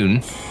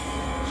soon?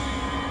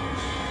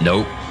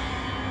 Nope.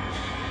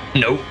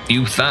 Nope,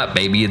 you thought,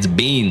 baby, it's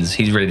Beans.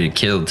 He's ready to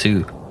kill,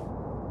 too.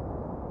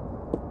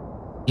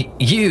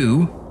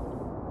 You?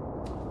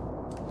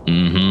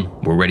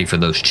 Mm-hmm, we're ready for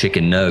those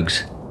chicken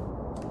nugs.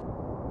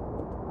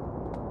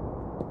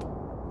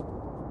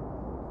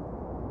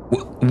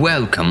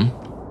 Welcome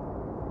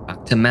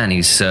back to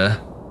Manny's, sir.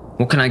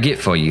 What can I get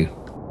for you?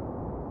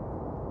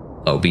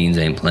 Oh, Beans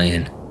ain't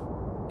playing.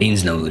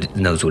 Beans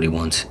knows what he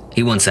wants.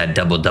 He wants that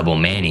double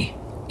Manny.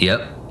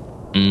 Yep.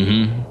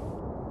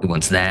 Mm-hmm. He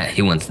wants that.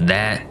 He wants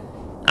that.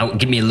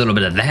 Give me a little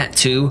bit of that,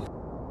 too.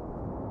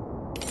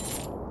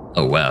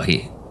 Oh, wow.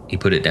 He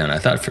put it down. I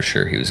thought for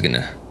sure he was going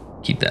to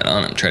keep that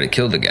on him, try to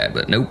kill the guy,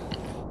 but nope.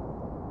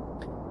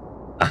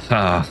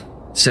 Aha.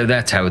 So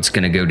that's how it's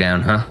going to go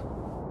down, huh?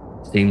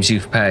 Seems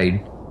you've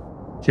paid.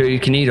 Sure you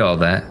can eat all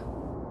that.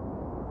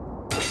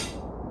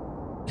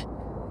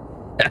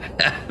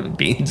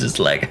 Beans is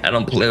like, I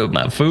don't play with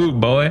my food,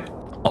 boy.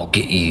 I'll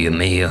get you your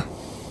meal.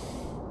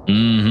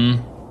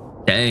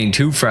 Mm-hmm. Dang,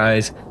 2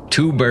 fries,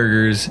 2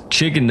 burgers,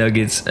 chicken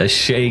nuggets, a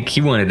shake. He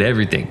wanted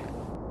everything.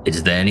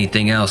 Is there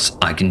anything else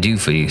I can do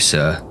for you,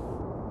 sir?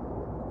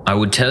 I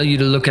would tell you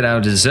to look at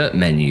our dessert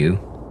menu,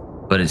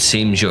 but it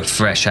seems you're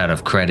fresh out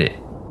of credit.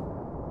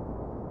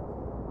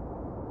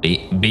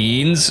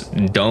 Beans?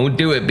 Don't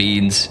do it,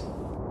 Beans.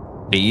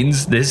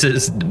 Beans? This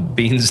is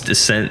Beans'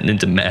 descent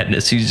into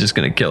madness. He's just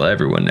gonna kill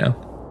everyone now.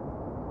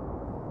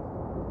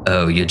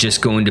 Oh, you're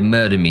just going to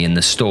murder me in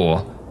the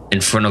store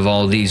in front of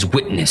all these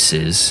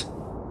witnesses?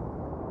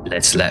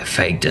 Let's let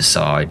fate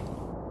decide.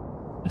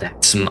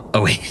 That's my...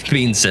 Oh wait,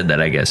 Beans said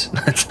that, I guess.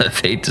 Let's let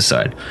fate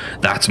decide.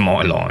 That's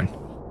my line.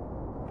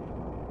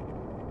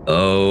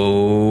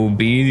 Oh,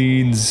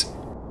 Beans.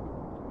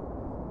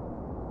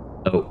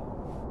 Oh.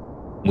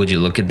 Would you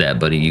look at that,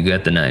 buddy? You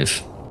got the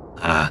knife.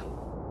 Ah,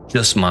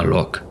 just my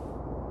luck.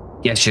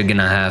 Guess you're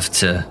gonna have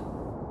to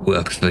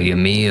work for your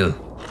meal.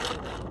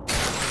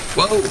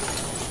 Whoa!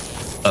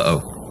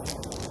 Uh-oh.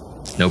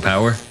 No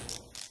power?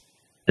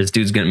 This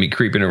dude's gonna be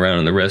creeping around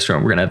in the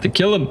restaurant. We're gonna have to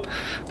kill him.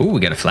 Oh, we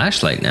got a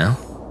flashlight now.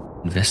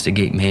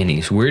 Investigate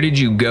Manny's. Where did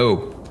you go?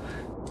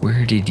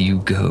 Where did you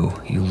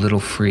go, you little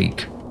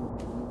freak?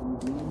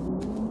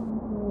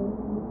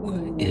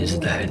 What is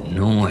that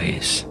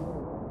noise?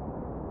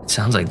 It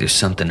sounds like there's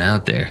something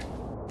out there.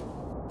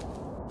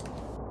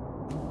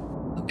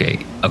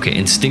 Okay,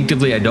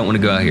 instinctively I don't want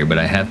to go out here, but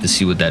I have to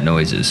see what that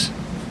noise is.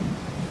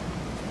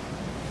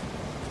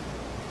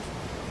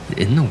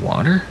 In the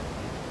water?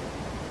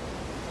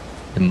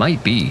 It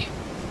might be.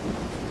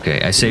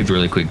 Okay, I saved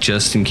really quick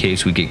just in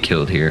case we get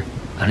killed here.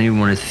 I don't even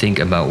want to think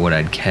about what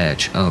I'd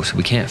catch. Oh, so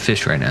we can't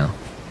fish right now.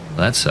 Well,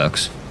 that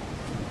sucks.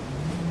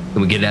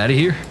 Can we get out of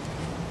here?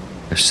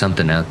 There's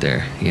something out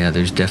there. Yeah,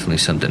 there's definitely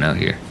something out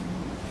here.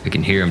 I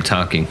can hear him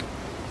talking.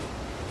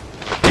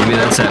 Maybe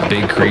that's that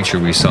big creature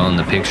we saw in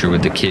the picture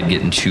with the kid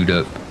getting chewed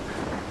up.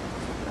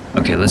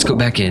 Okay, let's go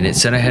back in. It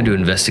said I had to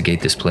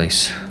investigate this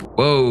place.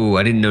 Whoa,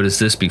 I didn't notice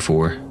this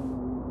before.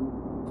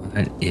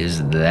 What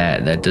is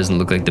that? That doesn't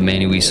look like the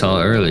Manny we saw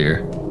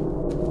earlier.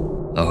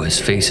 Oh, his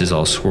face is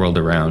all swirled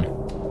around.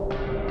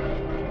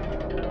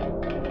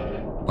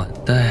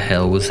 What the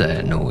hell was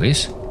that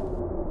noise?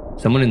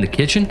 Someone in the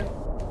kitchen?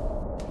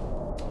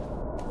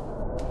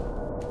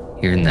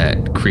 Hearing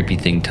that creepy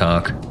thing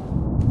talk.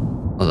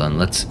 Hold on,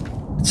 it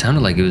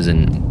sounded like it was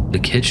in the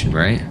kitchen,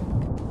 right?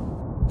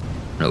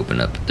 I'm gonna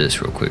open up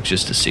this real quick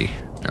just to see.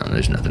 No,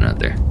 there's nothing out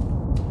there.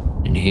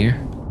 In here?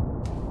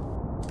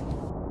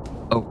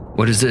 Oh,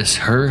 what is this?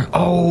 Her?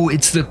 Oh,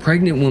 it's the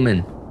pregnant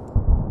woman.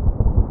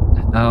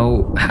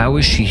 How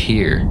is she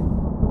here?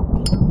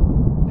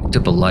 Picked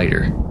up a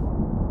lighter.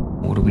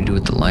 What do we do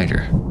with the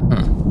lighter?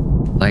 Huh.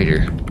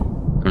 Lighter.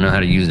 I don't know how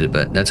to use it,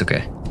 but that's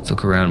okay. Let's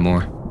look around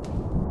more.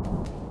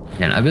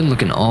 Man, I've been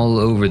looking all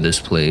over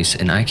this place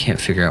and I can't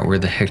figure out where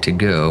the heck to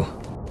go.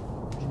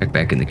 Check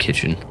back in the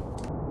kitchen.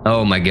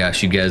 Oh my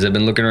gosh, you guys, I've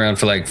been looking around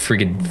for like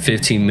freaking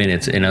 15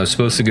 minutes and I was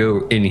supposed to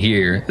go in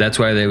here. That's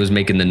why they was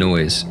making the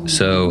noise.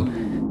 So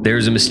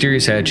there's a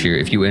mysterious hatch here.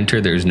 If you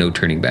enter, there's no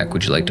turning back.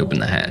 Would you like to open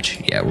the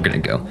hatch? Yeah, we're gonna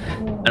go.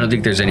 I don't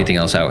think there's anything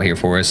else out here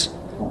for us.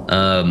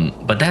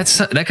 But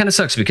that kind of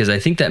sucks because I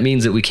think that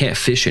means that we can't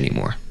fish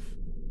anymore.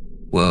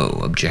 Whoa,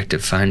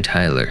 objective, find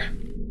Tyler.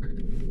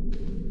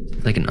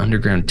 Like an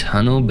underground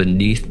tunnel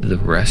beneath the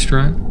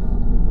restaurant?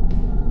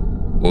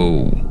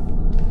 Whoa.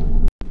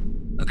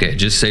 Okay,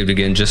 just saved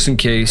again, just in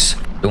case.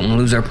 Don't want to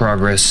lose our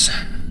progress.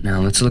 Now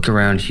let's look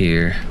around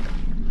here.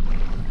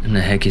 What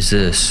the heck is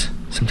this?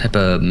 Some type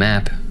of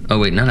map. Oh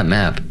wait, not a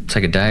map. It's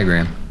like a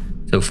diagram.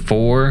 So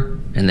 4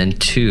 and then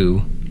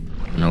 2.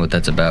 I don't know what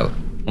that's about.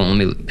 Well, let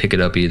me pick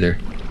it up either.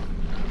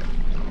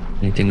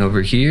 Anything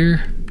over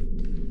here?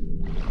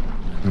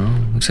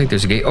 Oh, looks like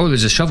there's a gate. Oh,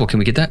 there's a shovel. Can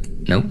we get that?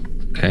 Nope.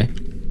 Okay.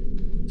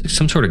 It's like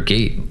some sort of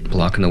gate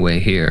blocking the way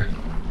here.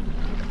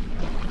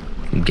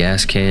 Some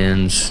gas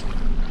cans.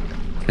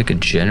 Like a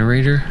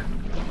generator?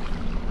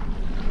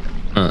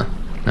 Huh.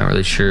 Not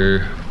really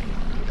sure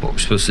what we're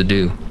supposed to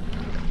do.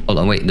 Hold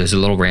on, wait. There's a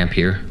little ramp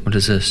here. What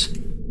is this?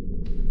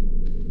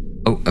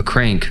 Oh, a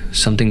crank.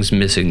 Something's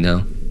missing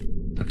though.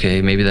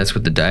 Okay, maybe that's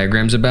what the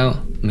diagram's about.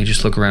 Let me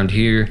just look around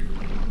here.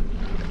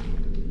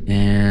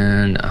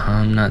 And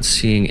I'm not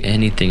seeing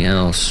anything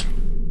else.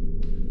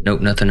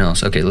 Nope, nothing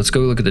else. Okay, let's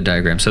go look at the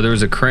diagram. So there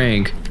was a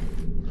crank.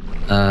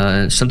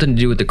 Something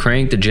to do with the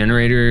crank, the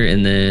generator,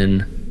 and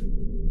then...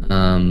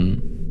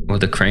 or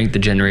the crank, the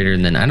generator,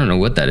 and then I don't know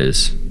what that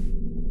is.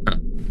 Huh,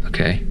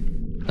 okay.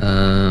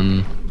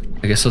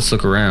 I guess let's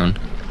look around.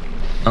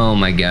 Oh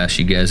my gosh,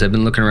 you guys. I've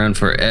been looking around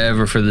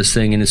forever for this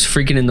thing, and it's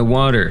freaking in the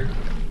water.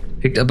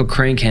 Picked up a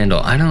crank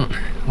handle.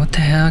 What the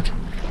heck?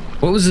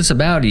 What was this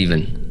about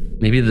even?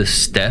 Maybe the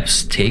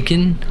steps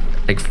taken?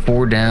 Like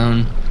 4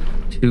 down,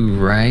 2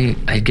 right?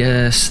 I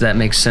guess that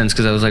makes sense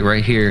because I was like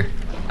right here.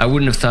 I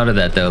wouldn't have thought of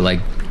that though.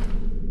 Like,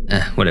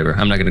 whatever.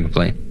 I'm not gonna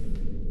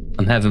complain.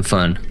 I'm having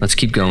fun. Let's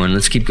keep going.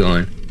 Let's keep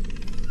going.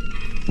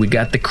 We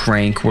got the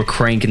crank. We're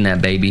cranking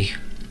that baby.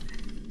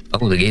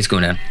 Oh, the gate's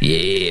going down.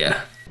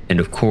 Yeah. And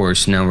of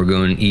course, now we're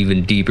going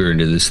even deeper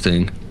into this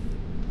thing.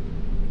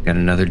 Got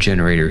another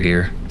generator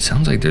here.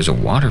 Sounds like there's a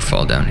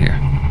waterfall down here.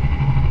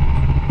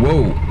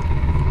 Whoa.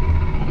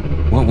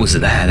 What was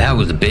that? That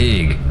was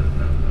big.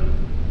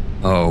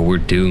 Oh, we're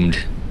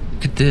doomed.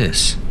 Look at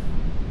this.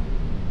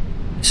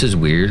 This is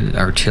weird.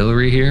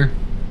 Artillery here.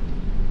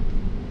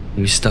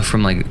 Maybe stuff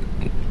from like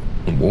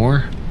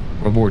war?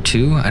 World War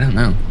II? I don't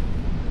know.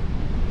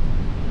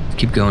 Let's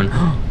keep going.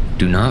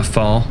 Do not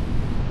fall.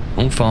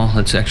 Don't fall.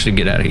 Let's actually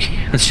get out of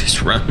here. Let's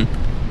just run.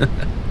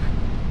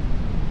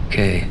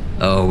 Okay.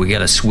 Oh, we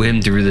gotta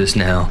swim through this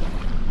now.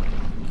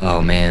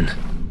 Oh, man.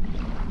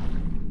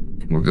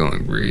 We're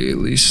going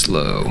really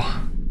slow.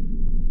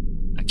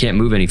 I can't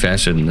move any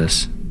faster than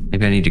this.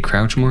 Maybe I need to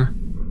crouch more?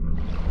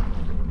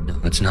 No,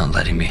 it's not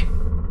letting me.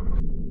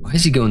 Why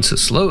is he going so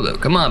slow, though?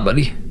 Come on,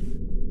 buddy.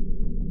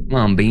 Come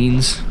on,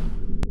 Beans.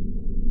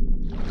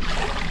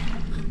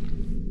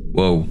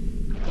 Whoa.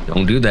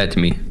 Don't do that to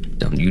me.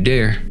 Don't you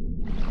dare.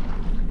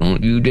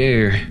 Don't you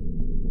dare.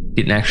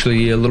 Getting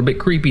actually a little bit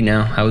creepy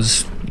now. I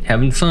was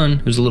having fun.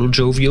 It was a little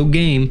jovial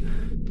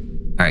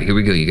game. All right, here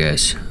we go, you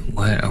guys.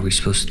 What are we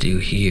supposed to do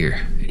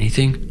here?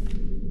 Anything?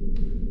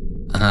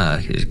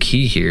 There's a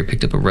key here.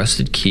 Picked up a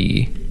rusted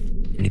key.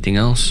 Anything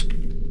else?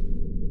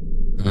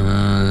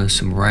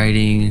 Some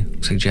writing.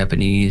 Looks like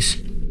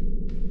Japanese.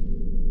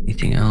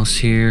 Anything else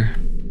here?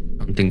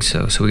 I don't think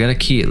so. So we got a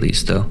key at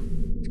least, though.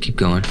 Let's keep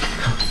going.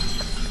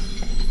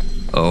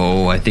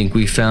 Oh, I think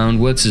we found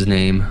what's his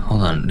name.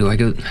 Hold on. Do I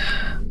go?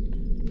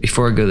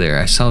 Before I go there,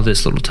 I saw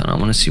this little tunnel. I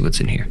want to see what's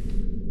in here.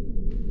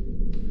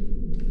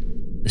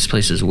 This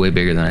place is way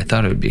bigger than I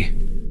thought it would be.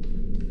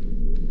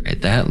 All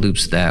right, that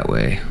loops that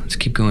way. Let's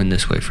keep going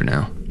this way for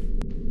now.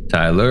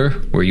 Tyler,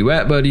 where you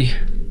at, buddy?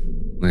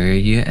 Where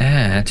you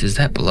at? Is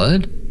that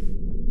blood?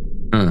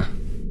 Huh.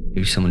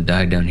 Maybe someone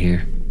died down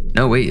here.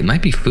 No, wait, it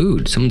might be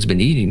food. Someone's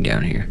been eating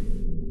down here.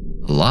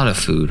 A lot of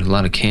food, a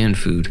lot of canned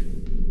food.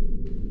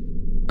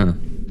 Huh.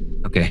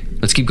 Okay,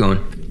 let's keep going.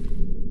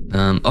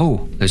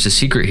 Oh, there's a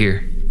secret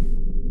here.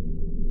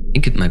 I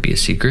think it might be a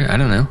secret. I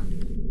don't know.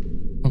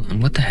 Hold on,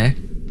 what the heck?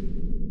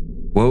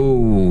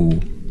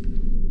 Whoa.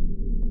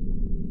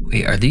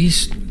 Wait, are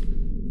these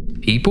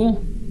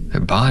people?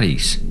 They're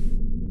bodies.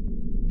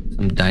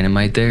 Some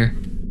dynamite there.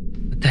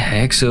 What the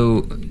heck?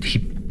 So he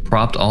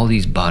propped all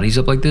these bodies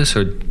up like this,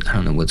 or I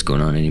don't know what's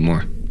going on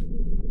anymore.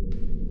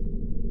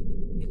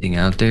 Anything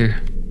out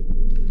there?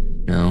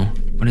 No.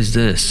 What is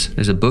this?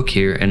 There's a book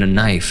here and a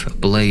knife, a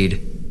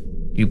blade.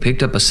 You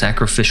picked up a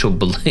sacrificial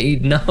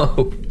blade?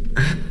 No.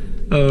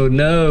 Oh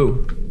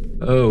no.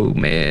 Oh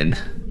man.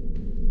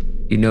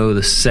 You know,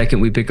 the second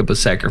we pick up a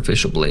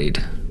sacrificial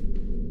blade,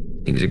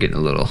 things are getting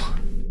a little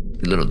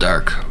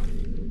dark.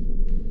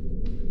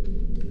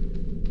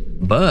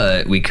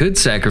 But we could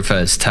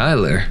sacrifice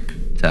Tyler.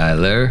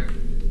 Tyler.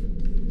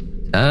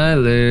 All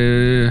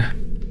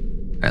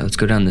right, let's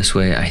go down this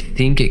way. I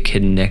think it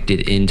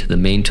connected into the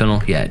main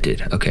tunnel. Yeah, it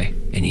did. Okay,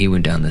 and he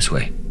went down this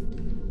way.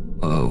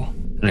 Whoa,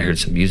 and I heard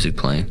some music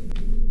playing.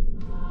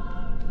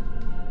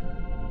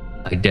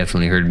 I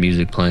definitely heard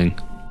music playing.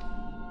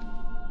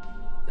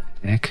 What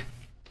the heck?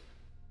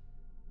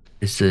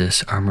 Is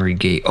this armory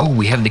gate? Oh,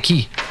 we have the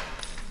key.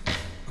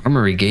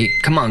 Armory gate.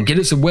 Come on, get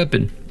us a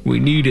weapon. We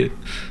need it.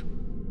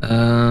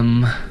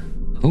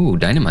 Oh,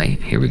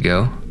 dynamite. Here we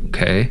go.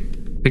 Okay.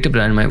 Picked up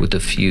dynamite with the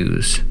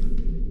fuse.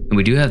 And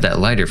we do have that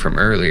lighter from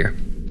earlier.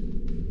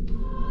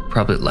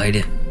 Probably light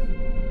it.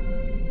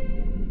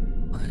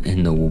 What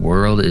in the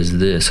world is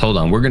this? Hold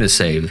on, we're gonna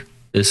save.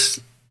 This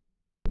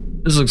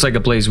looks like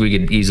a place we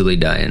could easily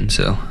die in,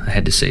 so I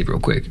had to save real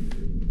quick.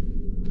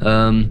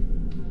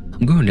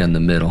 I'm going down the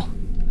middle.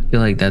 I feel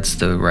like that's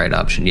the right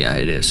option. Yeah,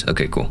 it is.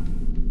 Okay, cool.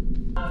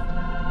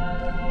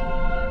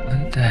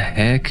 What the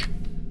heck?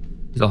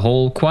 There's a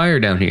whole choir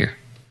down here.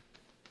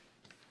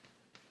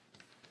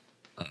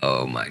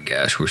 Oh my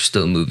gosh, we're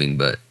still moving,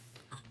 but...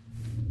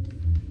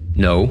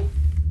 No.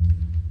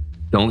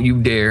 Don't you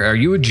dare. Are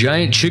you a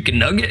giant chicken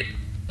nugget?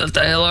 What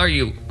the hell are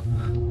you?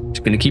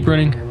 Just gonna keep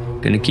running.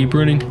 Gonna keep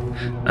running.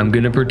 I'm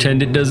gonna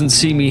pretend it doesn't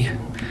see me.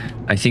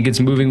 I think it's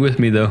moving with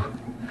me, though.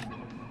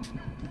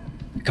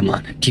 Come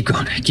on, keep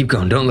going. Keep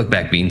going. Don't look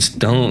back, Beans.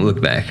 Don't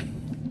look back.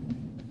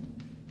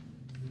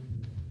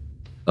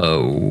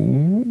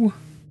 Oh...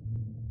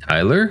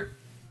 Tyler?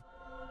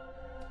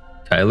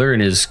 Tyler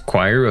and his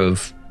choir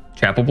of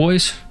chapel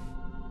boys?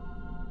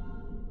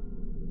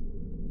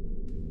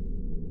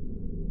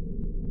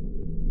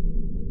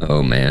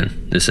 Oh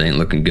man, this ain't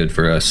looking good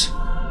for us.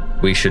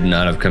 We should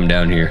not have come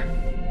down here.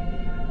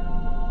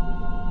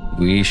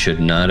 We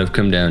should not have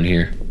come down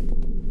here.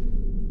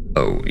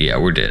 Oh yeah,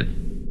 we're dead.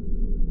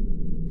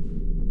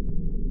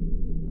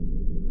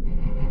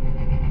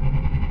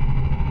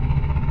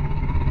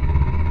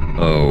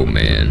 Oh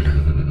man.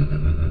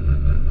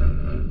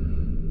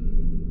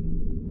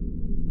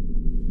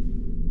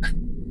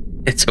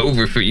 It's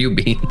over for you,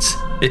 Beans.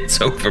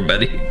 It's over,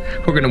 buddy.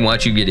 We're gonna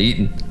watch you get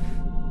eaten.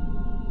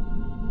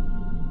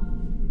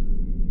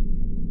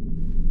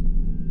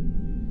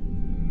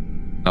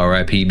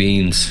 R.I.P.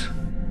 Beans.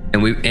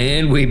 And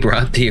we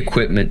brought the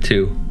equipment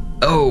too.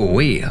 Oh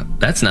wait,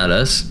 that's not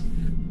us.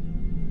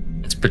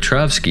 It's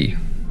Petrovsky.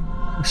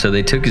 So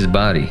they took his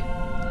body.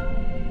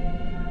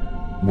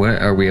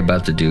 What are we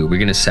about to do? We're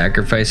gonna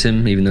sacrifice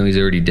him even though he's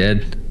already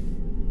dead?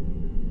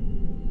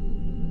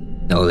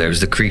 Oh, there's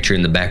the creature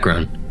in the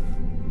background.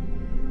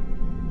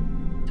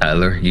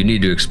 Tyler, you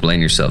need to explain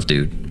yourself,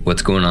 dude.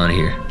 What's going on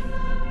here?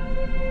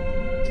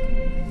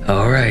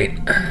 All right.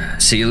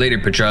 See you later,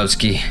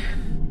 Petrovsky.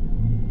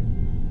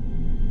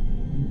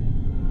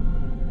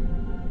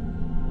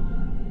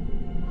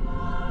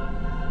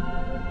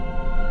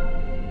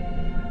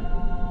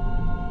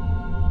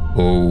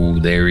 Oh,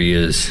 there he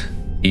is.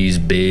 He's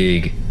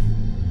big.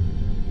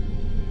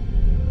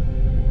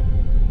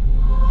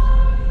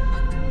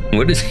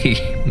 What is he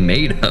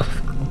made of?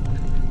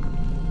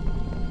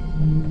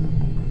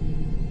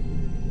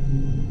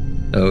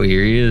 Oh,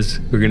 here he is.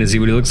 We're gonna see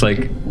what he looks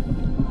like.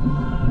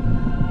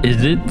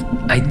 Is it?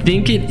 I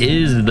think it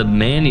is the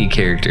Manny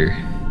character.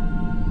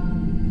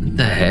 What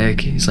the heck?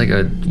 He's like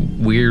a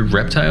weird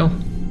reptile.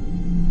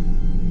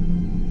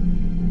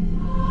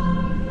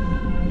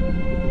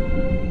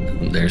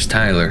 there's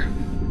Tyler.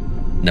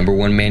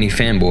 #1 Manny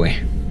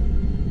fanboy.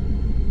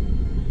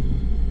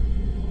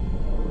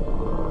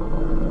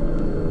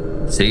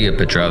 See ya,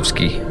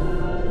 Petrovsky.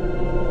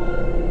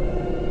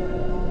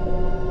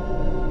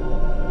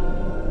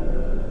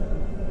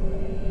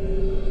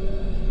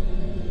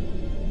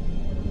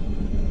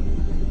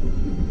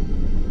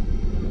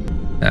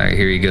 Alright,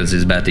 here he goes.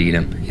 He's about to eat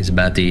him. He's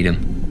about to eat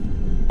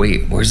him.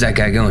 Wait, where's that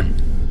guy going?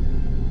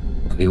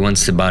 He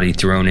wants the body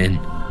thrown in.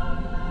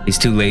 He's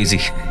too lazy.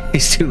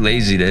 He's too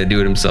lazy to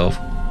do it himself.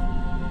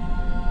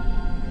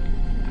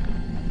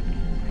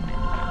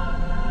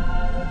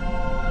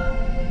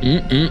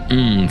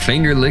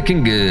 Finger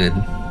licking good.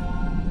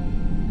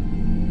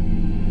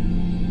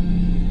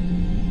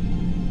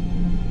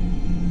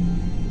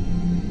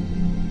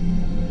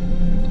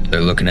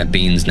 They're looking at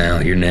Beans now.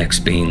 You're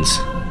next, Beans.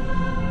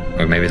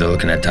 Or maybe they're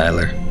looking at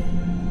Tyler.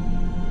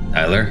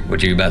 Tyler,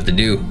 what are you about to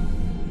do?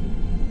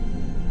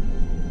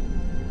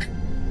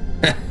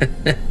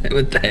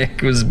 What the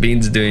heck was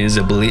Beans doing?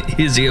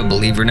 Is he a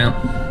believer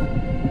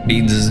now?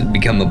 Beans has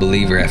become a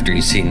believer after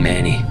he's seen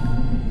Manny.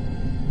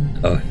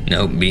 Oh,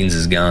 no, Beans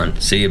is gone.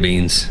 See ya,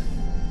 Beans.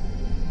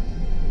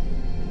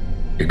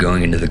 You're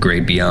going into the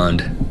great beyond.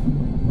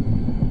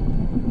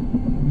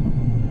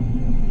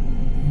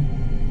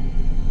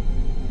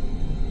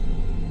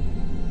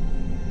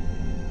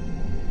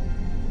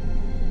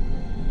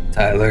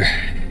 Tyler,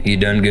 you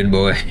done good,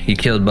 boy. You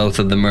killed both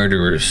of the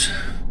murderers.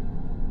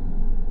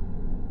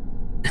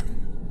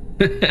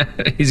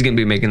 He's gonna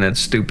be making that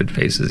stupid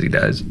face as he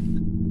dies.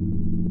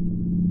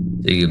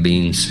 See ya,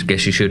 Beans.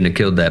 Guess you shouldn't have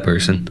killed that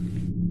person.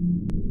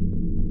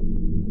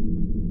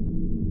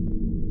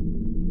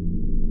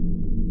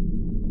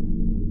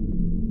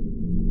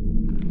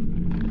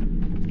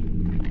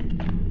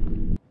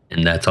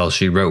 And that's all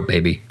she wrote,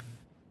 baby.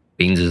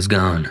 Beans is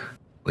gone.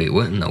 Wait,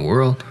 what in the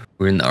world?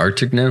 We're in the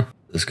Arctic now?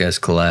 This guy's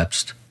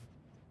collapsed.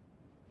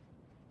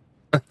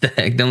 What the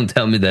heck? Don't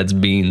tell me that's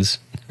Beans.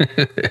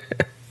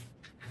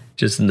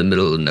 Just in the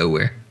middle of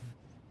nowhere.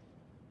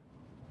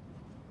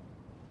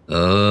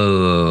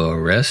 Oh, a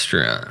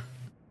restaurant.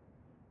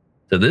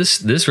 So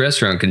this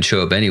restaurant can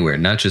show up anywhere,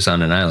 not just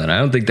on an island. I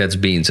don't think that's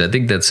Beans. I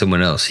think that's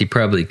someone else. He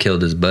probably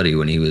killed his buddy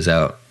when he was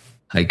out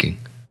hiking.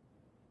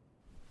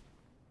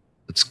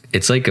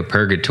 It's like a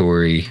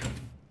purgatory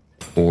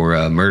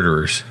for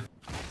murderers.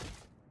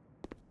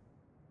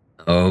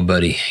 Oh,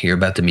 buddy, you're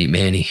about to meet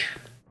Manny.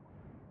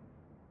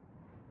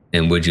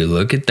 And would you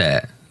look at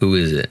that? Who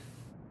is it?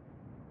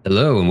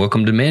 Hello, and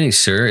welcome to Manny,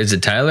 sir. Is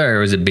it Tyler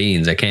or is it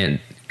Beans? I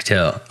can't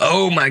tell.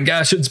 Oh my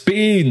gosh, it's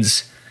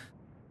Beans!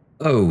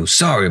 Oh,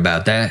 sorry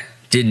about that.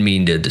 Didn't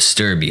mean to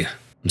disturb you.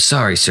 I'm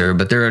sorry, sir,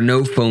 but there are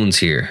no phones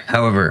here.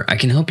 However, I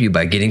can help you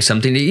by getting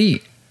something to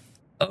eat.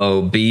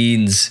 Oh,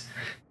 Beans.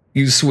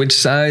 You switch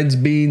sides,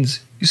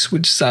 Beans. You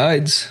switch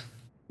sides.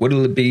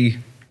 What'll it be?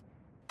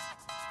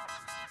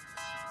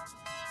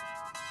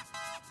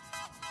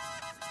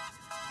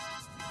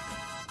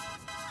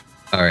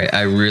 Alright,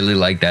 I really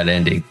like that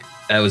ending.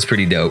 That was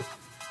pretty dope.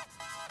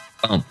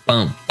 Bump,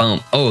 bump,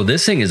 bump. Oh,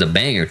 this thing is a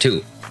banger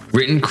too.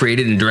 Written,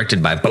 created, and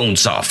directed by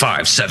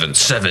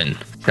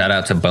Bonesaw577. Shout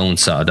out to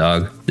Bonesaw,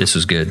 dog. This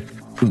was good.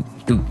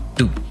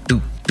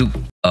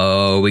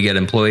 Oh, we got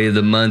Employee of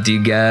the Month,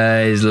 you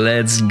guys.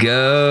 Let's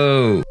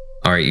go.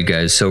 All right, you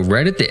guys. So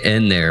right at the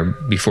end there,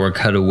 before I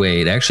cut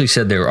away, it actually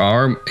said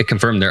it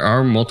confirmed there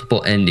are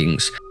multiple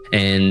endings.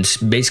 And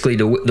basically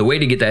the way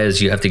to get that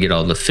is you have to get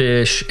all the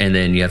fish and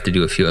then you have to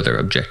do a few other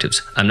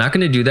objectives. I'm not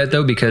going to do that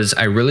though, because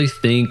I really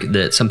think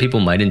that some people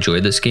might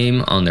enjoy this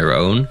game on their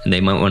own and they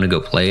might want to go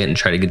play it and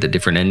try to get the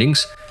different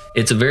endings.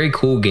 It's a very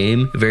cool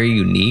game, very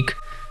unique.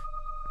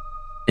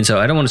 And so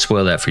I don't want to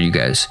spoil that for you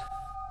guys.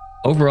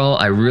 Overall,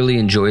 I really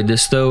enjoyed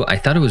this though. I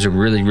thought it was a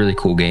really, really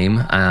cool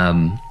game.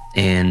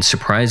 And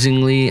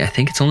surprisingly, I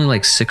think it's only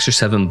like $6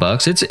 or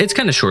 $7. It's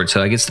kind of short,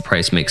 so I guess the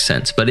price makes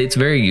sense, but it's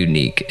very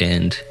unique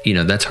and you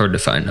know, that's hard to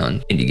find on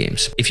indie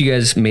games. If you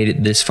guys made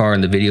it this far in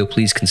the video,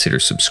 please consider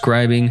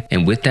subscribing.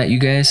 And with that, you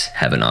guys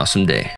have an awesome day.